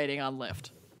 5-star rating on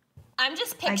Lyft. I'm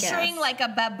just I picturing guess. like a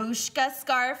babushka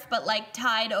scarf, but like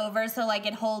tied over so like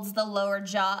it holds the lower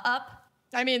jaw up.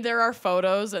 I mean, there are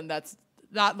photos, and that's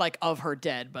not like of her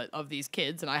dead, but of these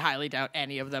kids, and I highly doubt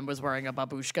any of them was wearing a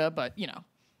babushka, but you know,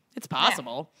 it's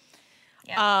possible.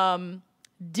 Yeah.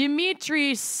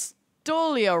 Dmitry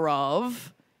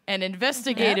Stolyarov, an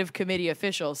investigative committee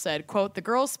official, said, quote, the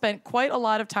girls spent quite a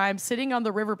lot of time sitting on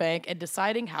the riverbank and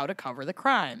deciding how to cover the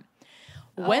crime.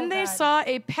 When they God. saw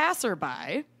a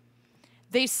passerby,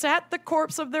 they sat the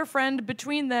corpse of their friend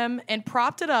between them and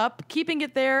propped it up, keeping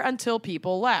it there until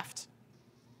people left.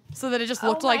 So that it just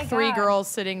looked my like 3 God. girls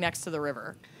sitting next to the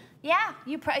river. Yeah,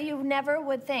 you never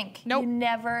would think. Nope. You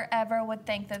never ever would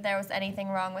think that there was anything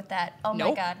wrong with that. Oh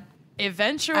Nope. my god.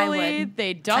 Eventually, would.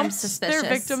 they I'm dumped their suspicious.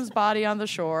 victim's body on the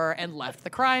shore and left the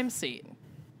crime scene.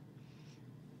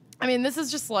 I mean, this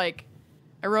is just like,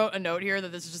 I wrote a note here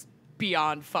that this is just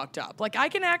beyond fucked up. Like, I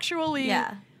can actually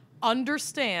Yeah.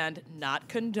 understand, not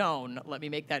condone, let me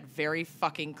make that very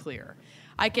fucking clear.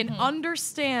 I can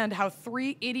understand how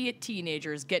 3 idiot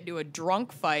teenagers get into a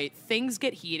drunk fight, things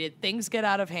get heated, things get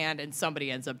out of hand, and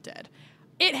somebody ends up dead.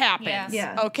 It happens.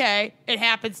 Yeah. Okay? It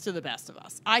happens to the best of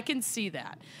us. I can see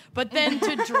that. But then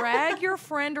to drag your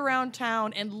friend around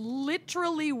town and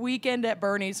literally weekend at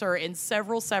Bernie's her in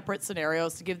several separate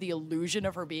scenarios to give the illusion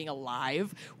of her being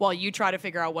alive while you try to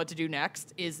figure out what to do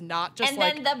next is not just And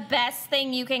then the best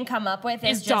thing you can come up with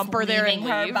is just dump her there and leaving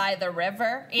her leave. by the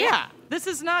river. Yeah. This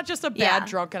is not just a bad Yeah.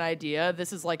 drunken idea.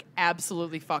 This is like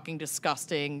absolutely fucking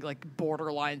disgusting, like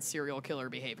borderline serial killer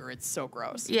behavior. It's so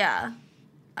gross. Yeah.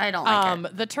 I don't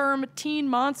like it. The term teen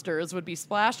monsters would be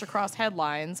splashed across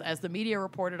headlines as the media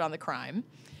reported on the crime.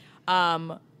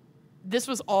 This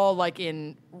was all like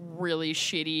in really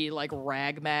shitty like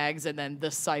rag mags and then the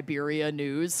Siberia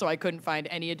News, so I couldn't find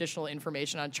any additional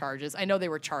information on charges. I know they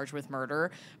were charged with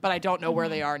murder, but I don't know where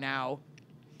they are now.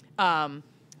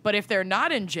 But if they're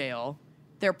not in jail,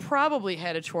 they're probably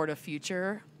headed toward a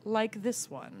future like this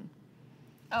one.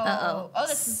 Oh,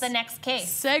 this is the next case.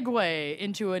 Segue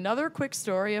into another quick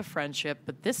story of friendship,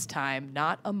 but this time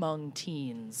not among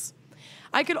teens.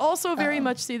 I could also very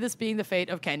much see this being the fate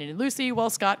of Kenyon and Lucy while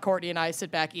Scott, Courtney, and I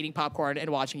sit back eating popcorn and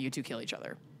watching you two kill each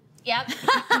other. Yep.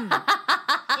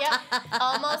 Yep.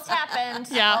 Almost happened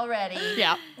already.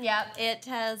 Yeah. Yep. It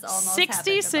has almost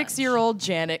 66-year-old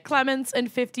Janet Clements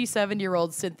and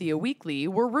 57-year-old Cynthia Weekly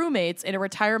were roommates in a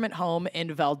retirement home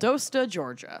in Valdosta,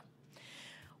 Georgia.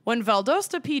 When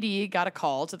Valdosta PD got a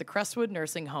call to the Crestwood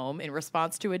Nursing Home in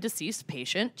response to a deceased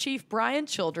patient, Chief Brian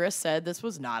Childress said this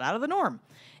was not out of the norm.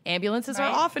 Ambulances are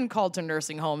often called to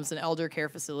nursing homes and elder care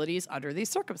facilities under these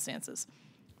circumstances.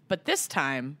 But this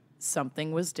time,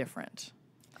 something was different.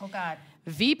 Oh, God.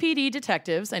 VPD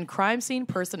detectives and crime scene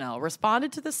personnel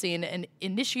responded to the scene and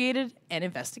initiated an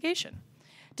investigation.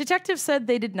 Detectives said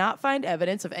they did not find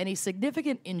evidence of any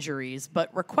significant injuries,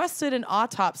 but requested an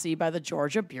autopsy by the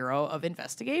Georgia Bureau of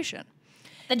Investigation.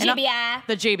 The GBI.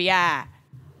 The GBI.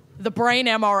 The brain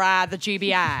MRI, the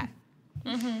GBI.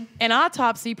 An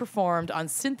autopsy performed on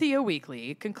Cynthia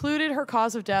Weekly concluded her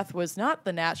cause of death was not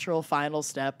the natural final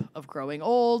step of growing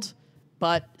old,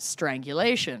 but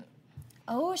strangulation.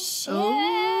 Oh, shit.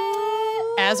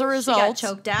 As a result,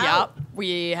 choked out. Yep,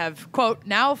 we have, quote,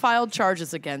 now filed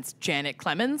charges against Janet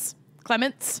Clements.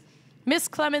 Miss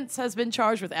Clements has been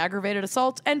charged with aggravated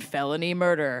assault and felony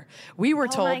murder. We were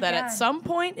my told that at God. some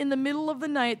point in the middle of the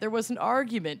night there was an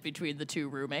argument between the two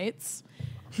roommates.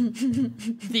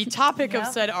 The topic of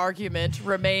said argument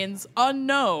remains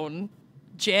unknown.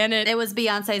 Janet... It was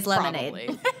Beyonce's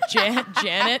Lemonade. Probably.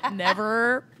 Janet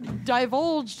never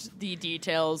divulged the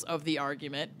details of the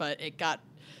argument, but it got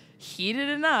heated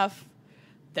enough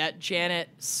that Janet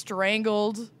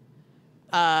strangled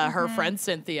her friend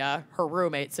Cynthia, her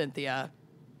roommate Cynthia,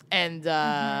 and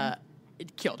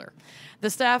it killed her. The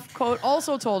staff, quote,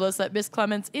 also told us that Miss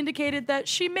Clements indicated that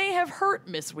she may have hurt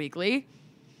Miss Weekly,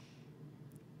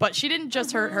 but she didn't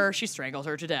just hurt her, she strangled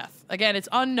her to death. Again, it's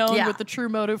unknown what the true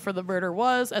motive for the murder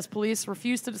was, as police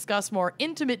refused to discuss more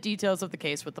intimate details of the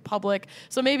case with the public.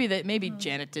 So maybe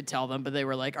Janet did tell them, but they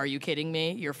were like, are you kidding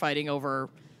me? You're fighting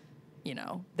over, you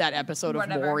know, that episode of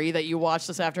Maury that you watched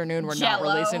this afternoon. We're not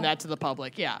releasing that to the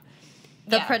public. Yeah.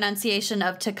 The pronunciation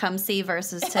of Tecumseh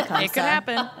versus Tecumseh. It could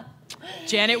happen.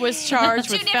 Janet was charged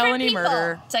with felony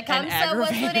murder and Tecumseh was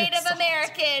the aggravated Native assault.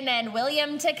 American, and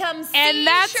William Tecumseh And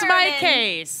that's Sherman. my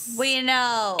case. We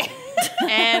know.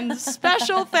 And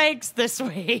special thanks this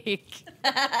week.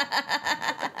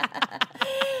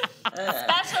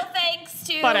 Special thanks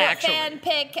to But actually- fan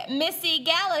pick Missy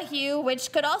Gallahue,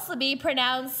 which could also be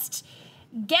pronounced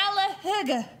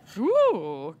Gallahug.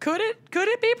 Ooh, could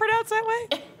it be pronounced that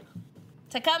way?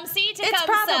 Tecumseh, Tecumseh. It's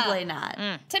probably not.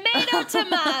 Tomato,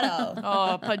 tomato.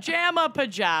 Oh,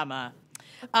 pajama.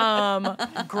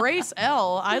 Grace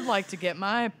L., I'd like to get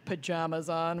my pajamas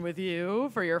on with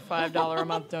you for your $5 a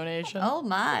month donation. Oh,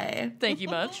 my. Thank you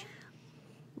much.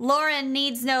 Lauren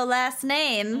needs no last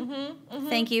name.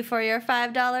 Thank you for your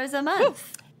 $5 a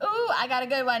month. Ooh, I got a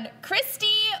good one.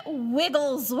 Christy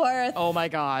Wigglesworth. Oh my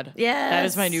God. Yes. That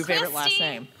is my new favorite last Christy,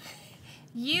 name.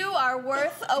 You are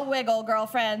worth a wiggle,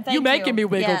 girlfriend. Thank you. You making me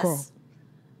wiggle, Yes.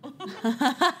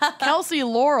 girl. Kelsey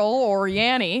Laurel, or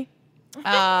Yanni,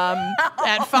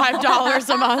 at $5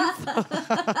 a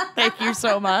month. Thank you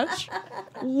so much.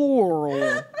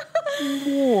 Laurel.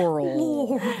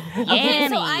 Okay,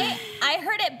 so I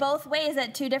heard it both ways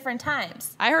at two different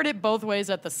times. I heard it both ways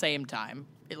at the same time,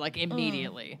 like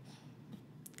immediately.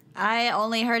 I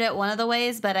only heard it one of the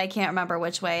ways, but I can't remember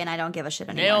which way, and I don't give a shit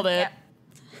anymore. Nailed it. Yep.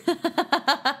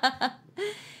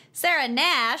 Sarah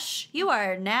Nash, you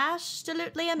are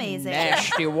absolutely amazing.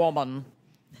 Nasty woman.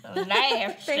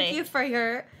 Nasty. Thank you for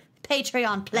your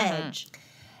Patreon pledge.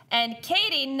 And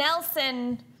Katie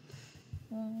Nelson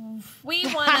We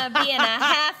want to be in a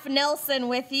half Nelson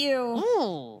with you.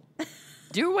 Ooh.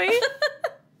 Do we?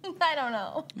 I don't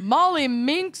know. Molly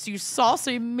Minx, you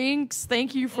saucy minx,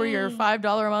 thank you for your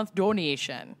 $5 a month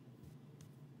donation.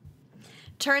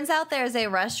 Turns out there's a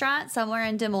restaurant somewhere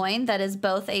in Des Moines that is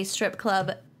both a strip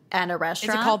club and a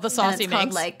restaurant. Is it called the Saucy Minx?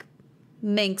 Minx? Like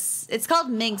Minx. It's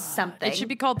called Minx something. It should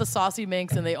be called the Saucy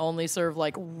Minx, and they only serve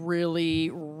like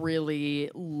really, really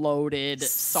loaded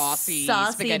saucy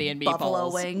spaghetti and meatballs.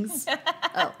 buffalo wings.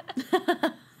 Oh. Or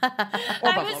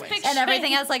buffalo wings. And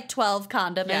everything has like 12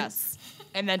 condiments. Yes.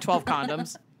 And then 12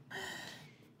 condoms.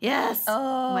 Yes.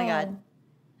 Oh my God.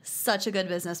 Such a good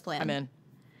business plan. I'm in.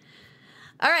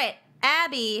 All right.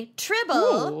 Abby Tribble.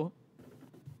 Ooh.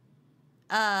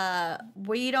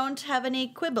 We don't have any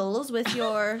quibbles with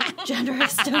your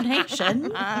generous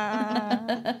donation.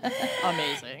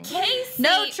 Amazing. Casey.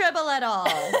 No tribble at all.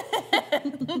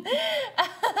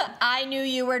 I knew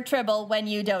you were Tribble when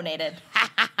you donated.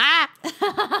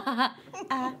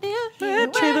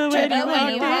 Tribble when you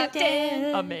when you walked walked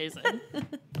in. Amazing.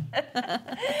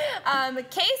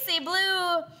 Casey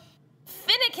Blue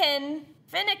Finnecane.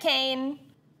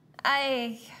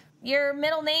 Your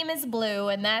middle name is Blue,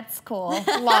 and that's cool.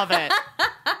 Love it.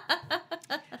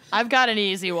 I've got an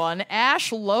easy one.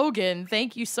 Ash Logan,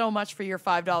 thank you so much for your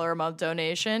 $5 a month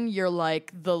donation. You're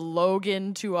like the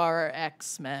Logan to our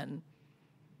X-Men.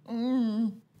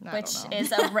 Which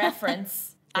is a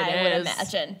reference, I would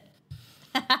imagine.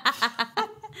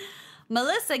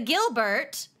 Melissa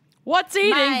Gilbert. What's eating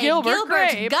My Gilbert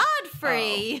Grape?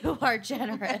 Godfrey, you are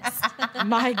generous.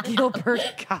 My Gilbert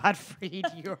Gottfried,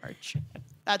 you are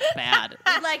generous. That's bad.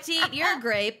 I'd like to eat your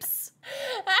grapes.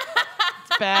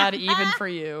 It's bad even for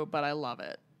you, but I love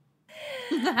it.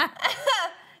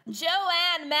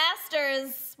 Joanne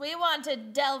Masters, we want to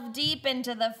delve deep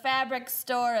into the fabric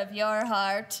store of your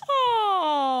heart.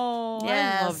 Oh,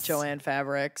 Yes. I love Joanne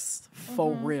Fabrics.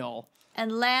 For real.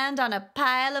 And land on a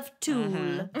pile of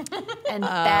tulle and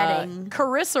batting.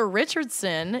 Carissa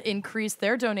Richardson increased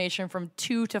their donation from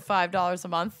 $2 to $5 a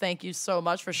month. Thank you so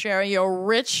much for sharing your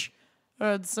rich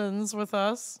Hudsons with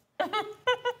us.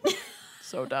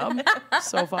 So dumb.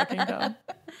 So fucking dumb.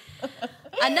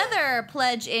 Another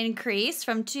pledge increase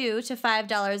from $2 to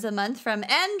 $5 a month from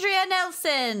Andrea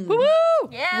Nelson. Woo!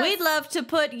 Yes. We'd love to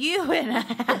put you in a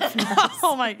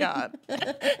Oh my God.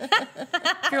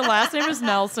 If your last name is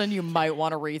Nelson, you might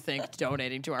want to rethink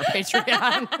donating to our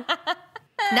Patreon.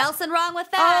 Nelson wrong with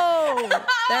that? Oh,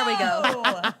 There we go.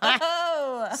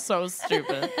 Oh. so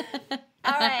stupid.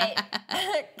 All right.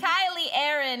 Kylie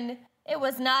Aaron, it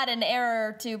was not an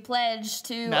error to pledge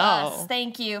to us.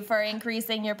 Thank you for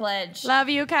increasing your pledge. Love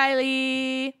you,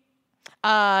 Kylie.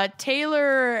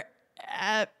 Taylor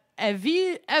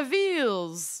Avile.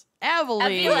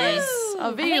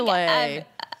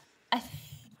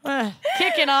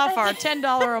 Kicking off our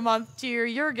 $10 a month tier,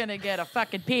 you're going to get a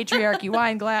fucking patriarchy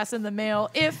wine glass in the mail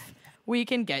if we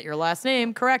can get your last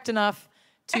name correct enough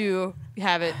to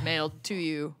have it mailed to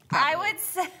you. I would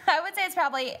say it's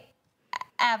probably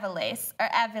Aviles or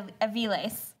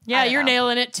Aviles. Yeah, you're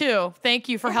nailing it too. Thank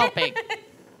you for helping.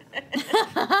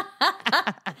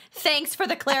 Thanks for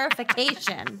the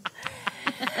clarification.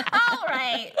 All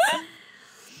right.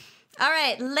 All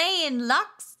right, Lane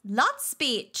Lot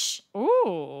Speech.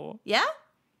 Ooh. Yeah?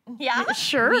 Yeah.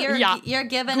 Sure. You're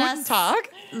giving Guten us Tag.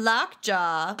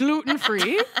 lockjaw.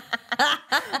 Gluten-free.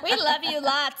 We love you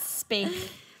lots,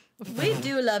 Speak. We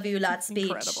do love you, Lot Speech.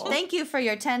 Incredible. Thank you for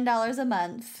your $10 a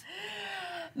month.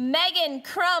 Megan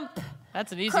Crump.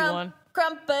 That's an easy one.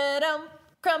 Crumpet-um.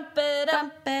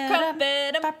 Crumpet-um.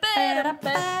 Crumpet-um.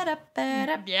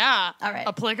 Yeah. All right.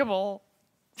 Applicable.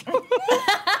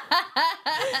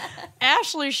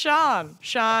 Ashley Sean.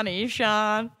 Shawnee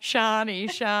Sean. Shawnee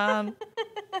Sean.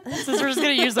 Since we're just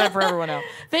going to use that for everyone else.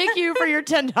 Thank you for your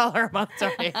 $10 a month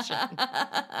donation.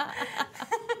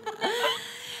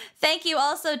 Thank you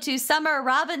also to Summer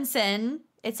Robinson.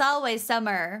 It's always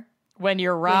summer When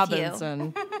you're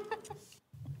Robinson.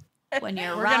 when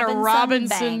you're We're going to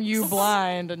Robinson Banks. you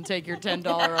blind and take your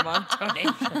 $10 a month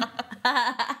donation.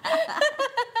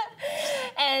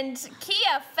 And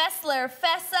Kia Fessler,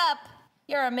 fess up.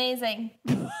 You're amazing.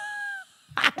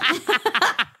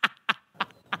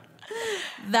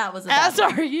 That was a bad As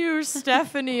are you,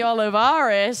 Stephanie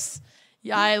Olivares.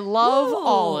 I love Ooh.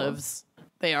 olives.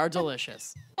 They are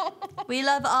delicious. one. We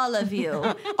love all of you.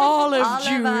 Olive juice.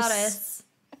 Olivares.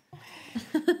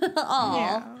 Aw.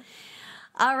 Yeah.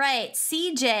 All right,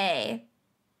 CJ.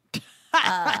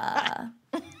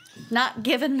 not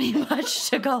giving me much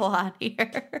to go on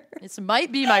here. This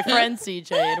might be my friend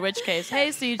CJ, in which case, hey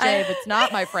CJ, if it's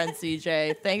not my friend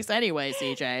CJ, thanks anyway,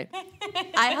 CJ.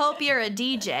 I hope you're a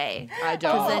DJ. I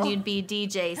don't. Because then you'd be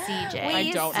DJ CJ.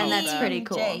 I don't know And that's that. pretty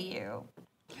cool. CJ-U.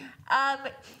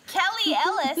 Kelly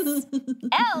Ellis,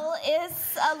 L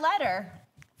is a letter.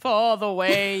 For the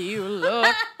way you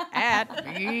look at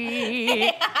me.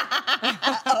 Is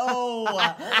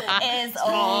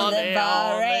all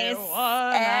the race. one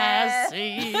I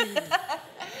see.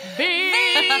 Be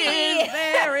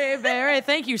very, very.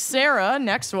 Thank you, Sarah.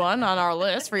 Next one on our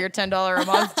list for your $10 a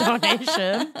month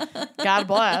donation. God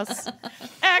bless.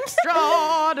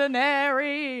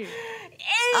 Extraordinary.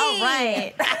 All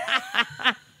right.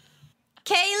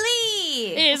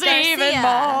 Kaylee Is Garcia. even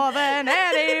more than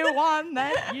anyone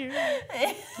that you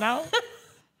know.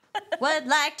 Would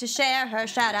like to share her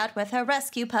shout out with her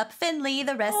rescue pup, Finley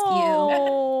the Rescue.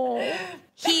 Oh.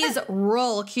 He's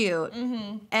real cute.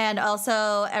 And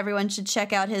also, everyone should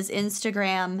check out his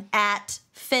Instagram at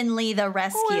Finley the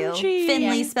Rescue. OMG.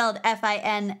 Finley spelled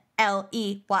Finley,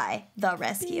 the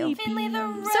Rescue. Finley the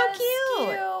So Rescue.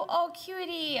 cute. Oh,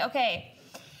 cutie. Okay.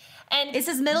 And Is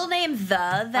his middle name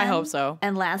The then? I hope so.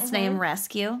 And last name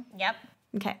Rescue? yep,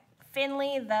 Okay.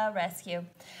 Finley the Rescue. Love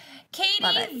Katie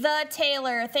it. the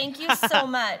Taylor, thank you so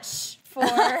much for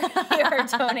your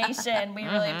donation. We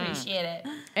really appreciate it.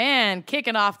 And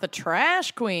kicking off the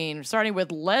trash queen, starting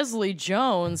with Leslie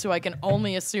Jones, who I can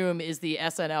only assume is the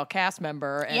SNL cast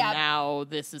member. And Yep. now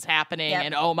this is happening. Yep.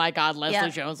 And oh my God, Leslie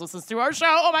Yep. Jones listens to our show.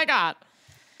 Oh my God.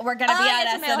 We're gonna be I at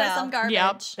get to mail her some SNL. garbage.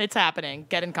 Yep, it's happening.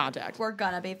 Get in contact. We're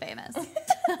gonna be famous.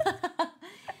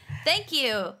 Thank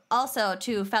you also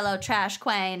to fellow trash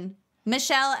queen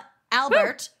Michelle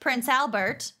Albert, Prince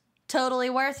Albert. Totally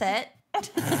worth it.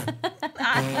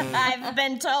 I've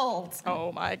been told.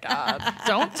 Oh my God.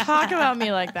 Don't talk about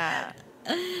me like that.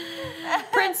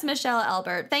 Prince Michelle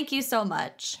Albert, thank you so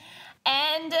much.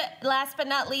 And last but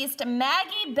not least,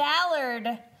 Maggie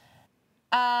Ballard.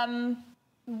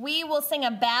 We will sing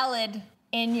a ballad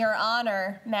in your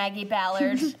honor, Maggie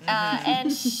Ballard.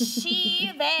 And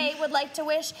they would like to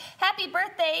wish happy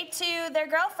birthday to their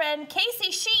girlfriend,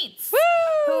 Casey Sheets.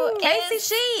 Who Casey is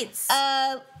Sheets.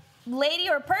 a lady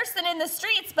or person in the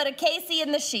streets, but a Casey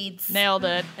in the sheets. Nailed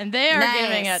it. And they are Nice.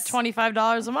 giving it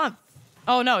 $25 a month.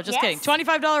 Oh, no, just Yes. kidding.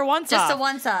 $25 once off. Just a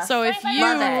once off. So if $25 you,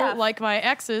 Love it. like my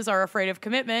exes, are afraid of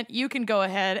commitment, you can go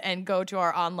ahead and go to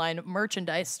our online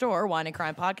merchandise store,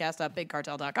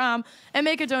 wineandcrimepodcast.bigcartel.com, and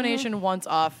make a donation once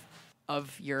off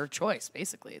of your choice,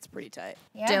 basically. It's pretty tight.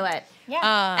 Yeah. Do it.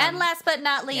 Yeah. And last but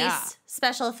not least, yeah.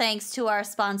 special thanks to our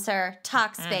sponsor,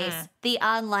 Talkspace, the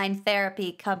online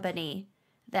therapy company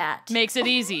that Makes it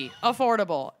easy,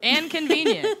 affordable, and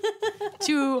convenient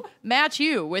to match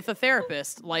you with a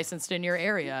therapist licensed in your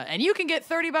area. And you can get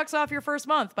 $30 off your first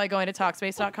month by going to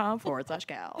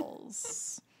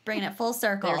Talkspace.com/gals. bringing it full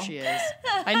circle. There she is.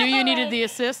 I knew you needed the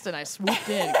assist, and I swooped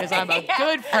in because I'm a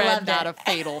good friend, loved not it. a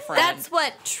fatal friend. That's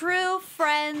what true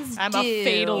friends I'm do. a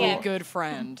fatally Yeah. good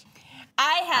friend.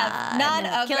 I have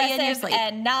kill you in your non-aggressive sleep.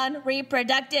 and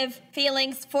non-reproductive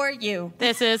feelings for you.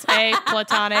 This is a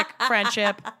platonic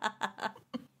friendship. All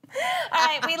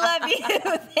right, we love you.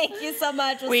 Thank you so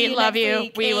much. We'll see We you love next you.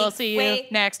 week. We will see you We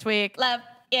next week. love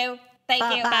you. Thank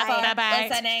you Bye-bye. for Bye-bye.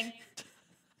 listening.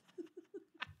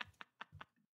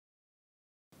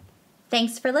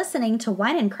 Thanks for listening to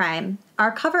Wine and Crime.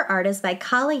 Our cover art is by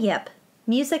Kala Yip.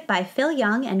 Music by Phil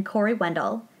Young and Corey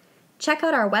Wendell. Check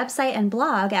out our website and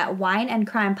blog at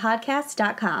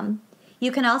wineandcrimepodcast.com.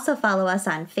 You can also follow us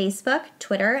on Facebook,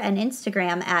 Twitter, and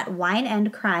Instagram at Wine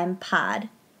and Crime Pod.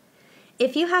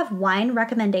 If you have wine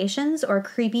recommendations or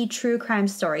creepy true crime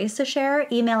stories to share,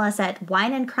 email us at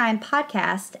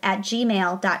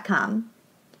wineandcrimepodcast@gmail.com.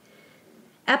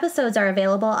 Episodes are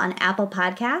available on Apple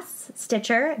Podcasts,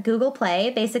 Stitcher, Google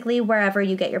Play, basically wherever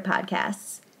you get your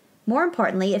podcasts. More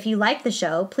importantly, if you like the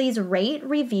show, please rate,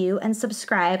 review, and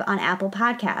subscribe on Apple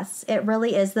Podcasts. It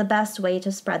really is the best way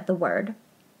to spread the word.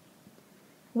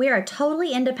 We are a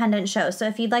totally independent show, so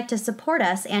if you'd like to support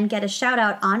us and get a shout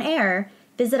out on air,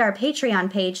 visit our Patreon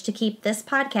page to keep this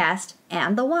podcast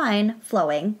and the wine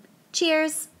flowing.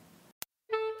 Cheers!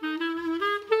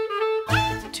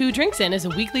 Two Drinks In is a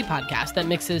weekly podcast that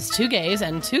mixes two gays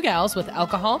and two gals with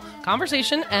alcohol,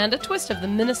 conversation, and a twist of the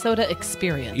Minnesota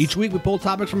experience. Each week we pull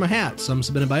topics from a hat, some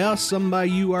submitted by us, some by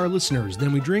you, our listeners.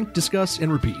 Then we drink, discuss,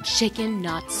 and repeat. Shaken,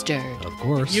 not stirred. Of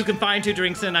course. You can find Two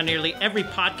Drinks In on nearly every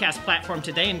podcast platform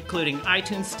today, including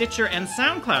iTunes, Stitcher, and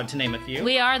SoundCloud, to name a few.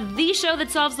 We are the show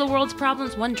that solves the world's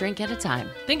problems one drink at a time.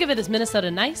 Think of it as Minnesota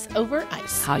nice over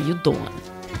ice. How you doing?